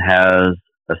spine has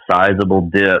a sizable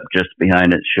dip just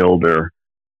behind its shoulder.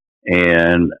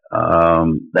 And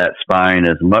that spine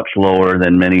is much lower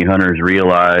than many hunters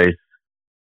realize.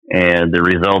 And the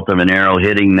result of an arrow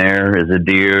hitting there is a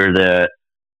deer that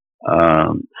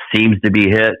seems to be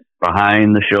hit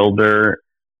behind the shoulder,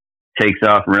 takes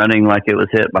off running like it was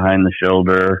hit behind the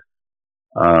shoulder,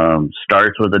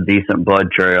 starts with a decent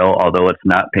blood trail, although it's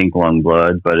not pink lung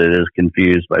blood, but it is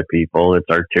confused by people. It's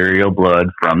arterial blood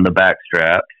from the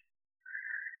backstrap.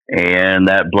 And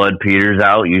that blood peters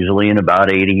out usually in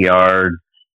about 80 yards.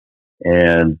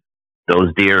 And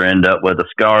those deer end up with a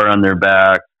scar on their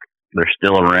back. They're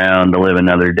still around to live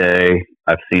another day.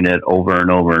 I've seen it over and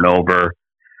over and over.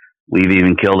 We've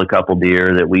even killed a couple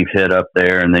deer that we've hit up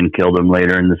there and then killed them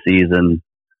later in the season.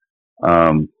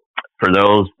 For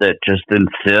those that just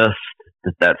insist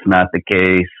that that's not the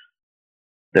case,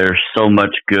 there's so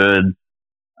much good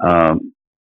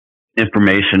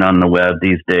information on the web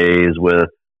these days with,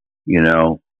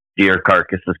 deer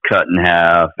carcasses cut in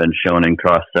half and shown in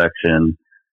cross section.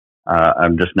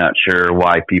 I'm just not sure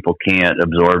why people can't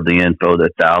absorb the info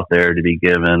that's out there to be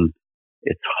given.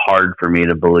 It's hard for me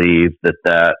to believe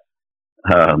that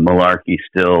malarkey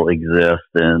still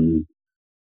exists and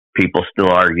people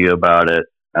still argue about it.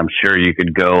 I'm sure you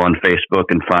could go on Facebook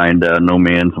and find a no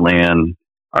man's land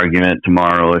argument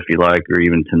tomorrow if you like, or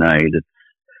even tonight.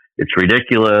 It's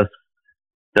ridiculous.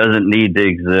 Doesn't need to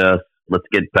exist. Let's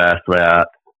get past that.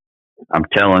 I'm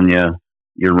telling you,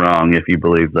 you're wrong if you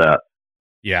believe that.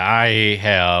 Yeah,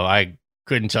 I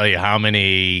couldn't tell you how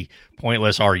many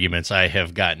pointless arguments I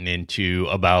have gotten into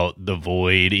about the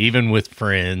void, even with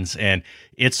friends. And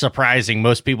it's surprising.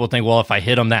 Most people think, well, if I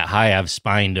hit them that high, I've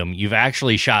spined them. You've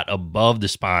actually shot above the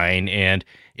spine, and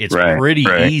it's pretty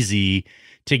easy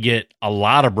to get a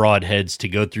lot of broadheads to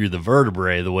go through the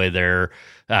vertebrae the way they're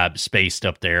spaced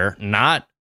up there.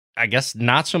 I guess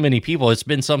not so many people. It's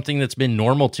been something that's been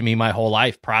normal to me my whole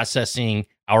life, processing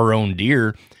our own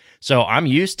deer. So I'm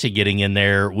used to getting in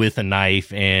there with a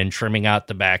knife and trimming out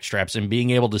the back straps and being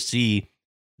able to see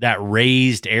that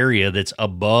raised area that's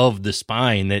above the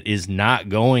spine that is not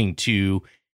going to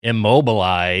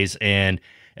immobilize and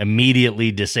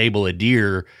immediately disable a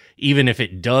deer, even if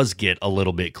it does get a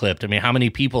little bit clipped. I mean, how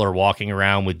many people are walking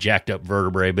around with jacked up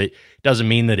vertebrae, but it doesn't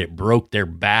mean that it broke their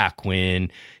back when,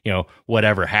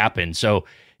 whatever happened. So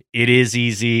it is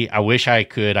easy. I wish I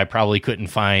could. I probably couldn't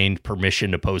find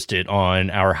permission to post it on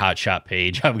our Hot Shot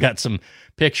page. I've got some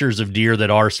pictures of deer that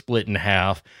are split in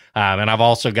half. And I've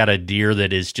also got a deer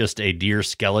that is just a deer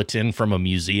skeleton from a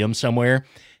museum somewhere.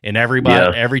 And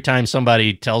every time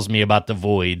somebody tells me about the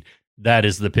void, that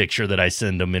is the picture that I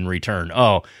send them in return.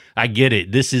 Oh, I get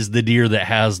it. This is the deer that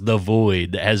has the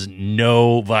void, that has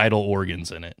no vital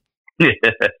organs in it.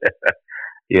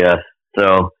 Yes.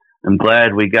 So I'm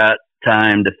glad we got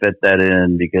time to fit that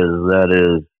in, because that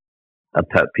is a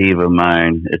pet peeve of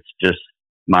mine. It's just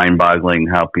mind-boggling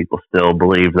how people still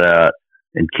believe that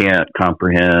and can't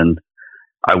comprehend.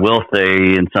 I will say,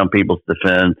 in some people's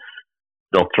defense,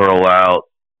 they'll throw out,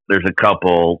 there's a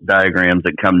couple diagrams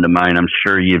that come to mind. I'm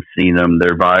sure you've seen them.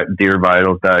 They're deer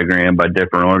vitals diagram by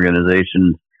different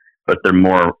organizations, but they're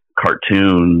more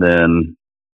cartoon than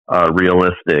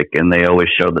realistic, and they always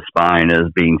show the spine as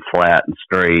being flat and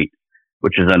straight,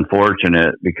 which is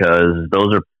unfortunate, because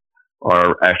those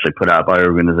are actually put out by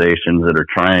organizations that are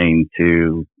trying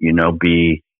to,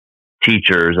 be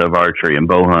teachers of archery and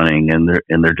bow hunting,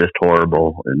 and they're just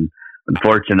horrible. And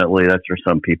unfortunately, that's where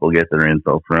some people get their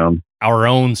info from. Our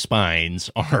own spines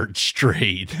aren't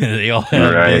straight. They all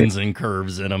have bends and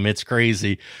curves in them. It's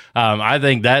crazy. I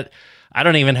think that I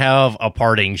don't even have a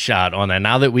parting shot on that.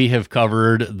 Now that we have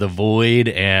covered the void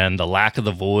and the lack of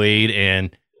the void and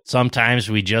Sometimes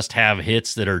we just have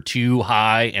hits that are too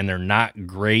high and they're not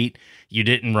great. You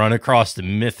didn't run across the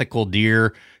mythical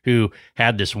deer who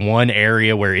had this one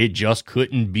area where it just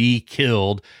couldn't be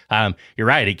killed. You're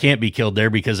right. It can't be killed there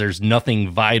because there's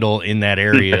nothing vital in that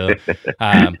area.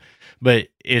 But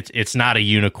it's not a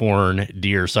unicorn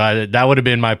deer. So that would have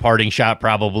been my parting shot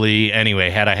probably anyway,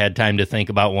 had I had time to think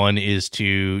about one, is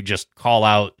to just call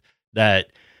out that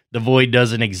the void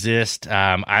doesn't exist.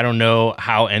 I don't know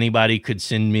how anybody could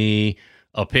send me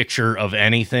a picture of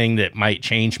anything that might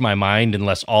change my mind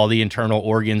unless all the internal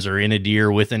organs are in a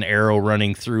deer with an arrow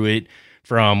running through it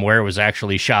from where it was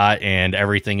actually shot and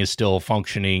everything is still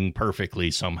functioning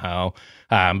perfectly somehow.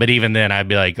 But even then I'd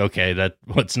be like, okay,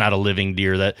 that's not a living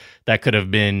deer. That could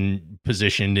have been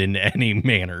positioned in any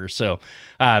manner. So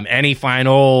any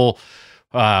final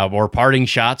or parting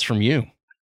shots from you?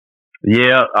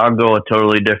 Yeah, I'll go a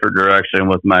totally different direction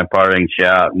with my parting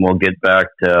shot, and we'll get back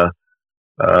to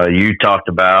you talked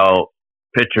about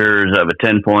pictures of a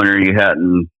 10-pointer you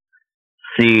hadn't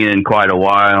seen in quite a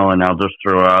while, and I'll just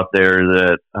throw out there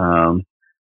that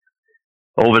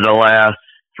over the last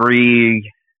 3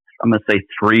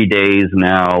 days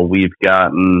now, we've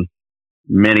gotten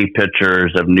many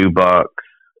pictures of new bucks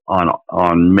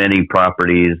on many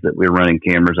properties that we're running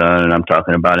cameras on, and I'm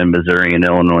talking about in Missouri and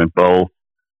Illinois both.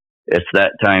 It's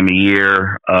that time of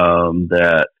year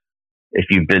that if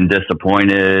you've been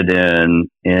disappointed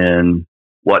in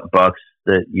what bucks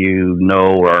that you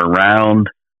know are around,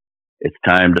 it's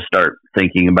time to start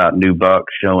thinking about new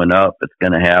bucks showing up. It's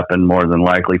going to happen more than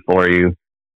likely for you.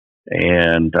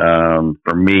 And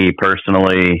for me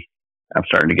personally, I'm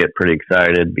starting to get pretty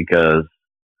excited because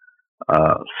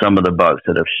some of the bucks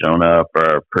that have shown up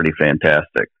are pretty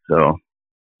fantastic. So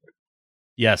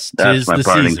yes, that's my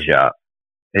parting shot.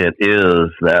 It is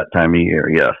that time of year,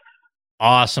 yes.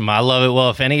 Awesome. I love it.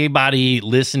 Well, if anybody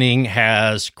listening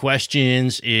has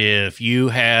questions, if you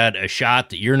had a shot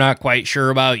that you're not quite sure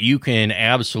about, you can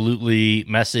absolutely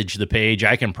message the page.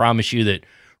 I can promise you that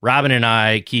Robin and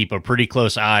I keep a pretty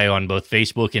close eye on both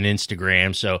Facebook and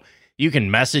Instagram. So you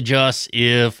can message us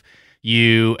if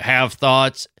you have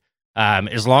thoughts.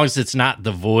 As long as it's not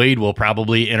the void, we'll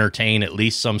probably entertain at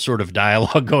least some sort of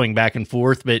dialogue going back and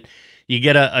forth. But you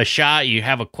get a shot, you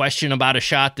have a question about a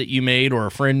shot that you made or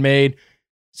a friend made,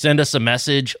 send us a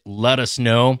message, let us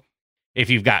know. If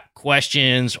you've got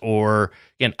questions or,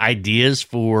 again, ideas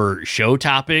for show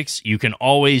topics, you can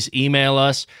always email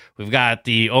us. We've got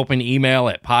the open email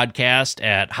at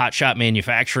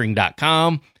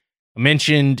podcast@hotshotmanufacturing.com. I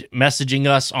mentioned messaging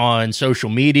us on social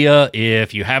media.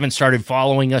 If you haven't started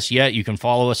following us yet, you can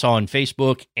follow us on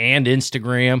Facebook and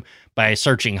Instagram by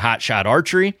searching Hot Shot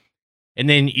Archery. And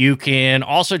then you can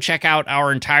also check out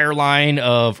our entire line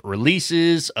of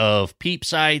releases of peep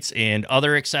sights and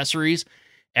other accessories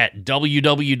at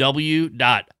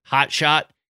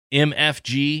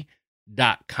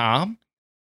www.hotshotmfg.com.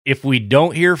 If we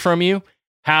don't hear from you,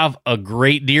 have a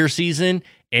great deer season,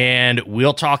 and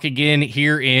we'll talk again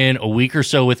here in a week or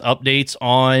so with updates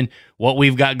on what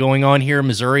we've got going on here in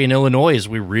Missouri and Illinois as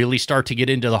we really start to get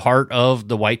into the heart of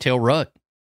the whitetail rut.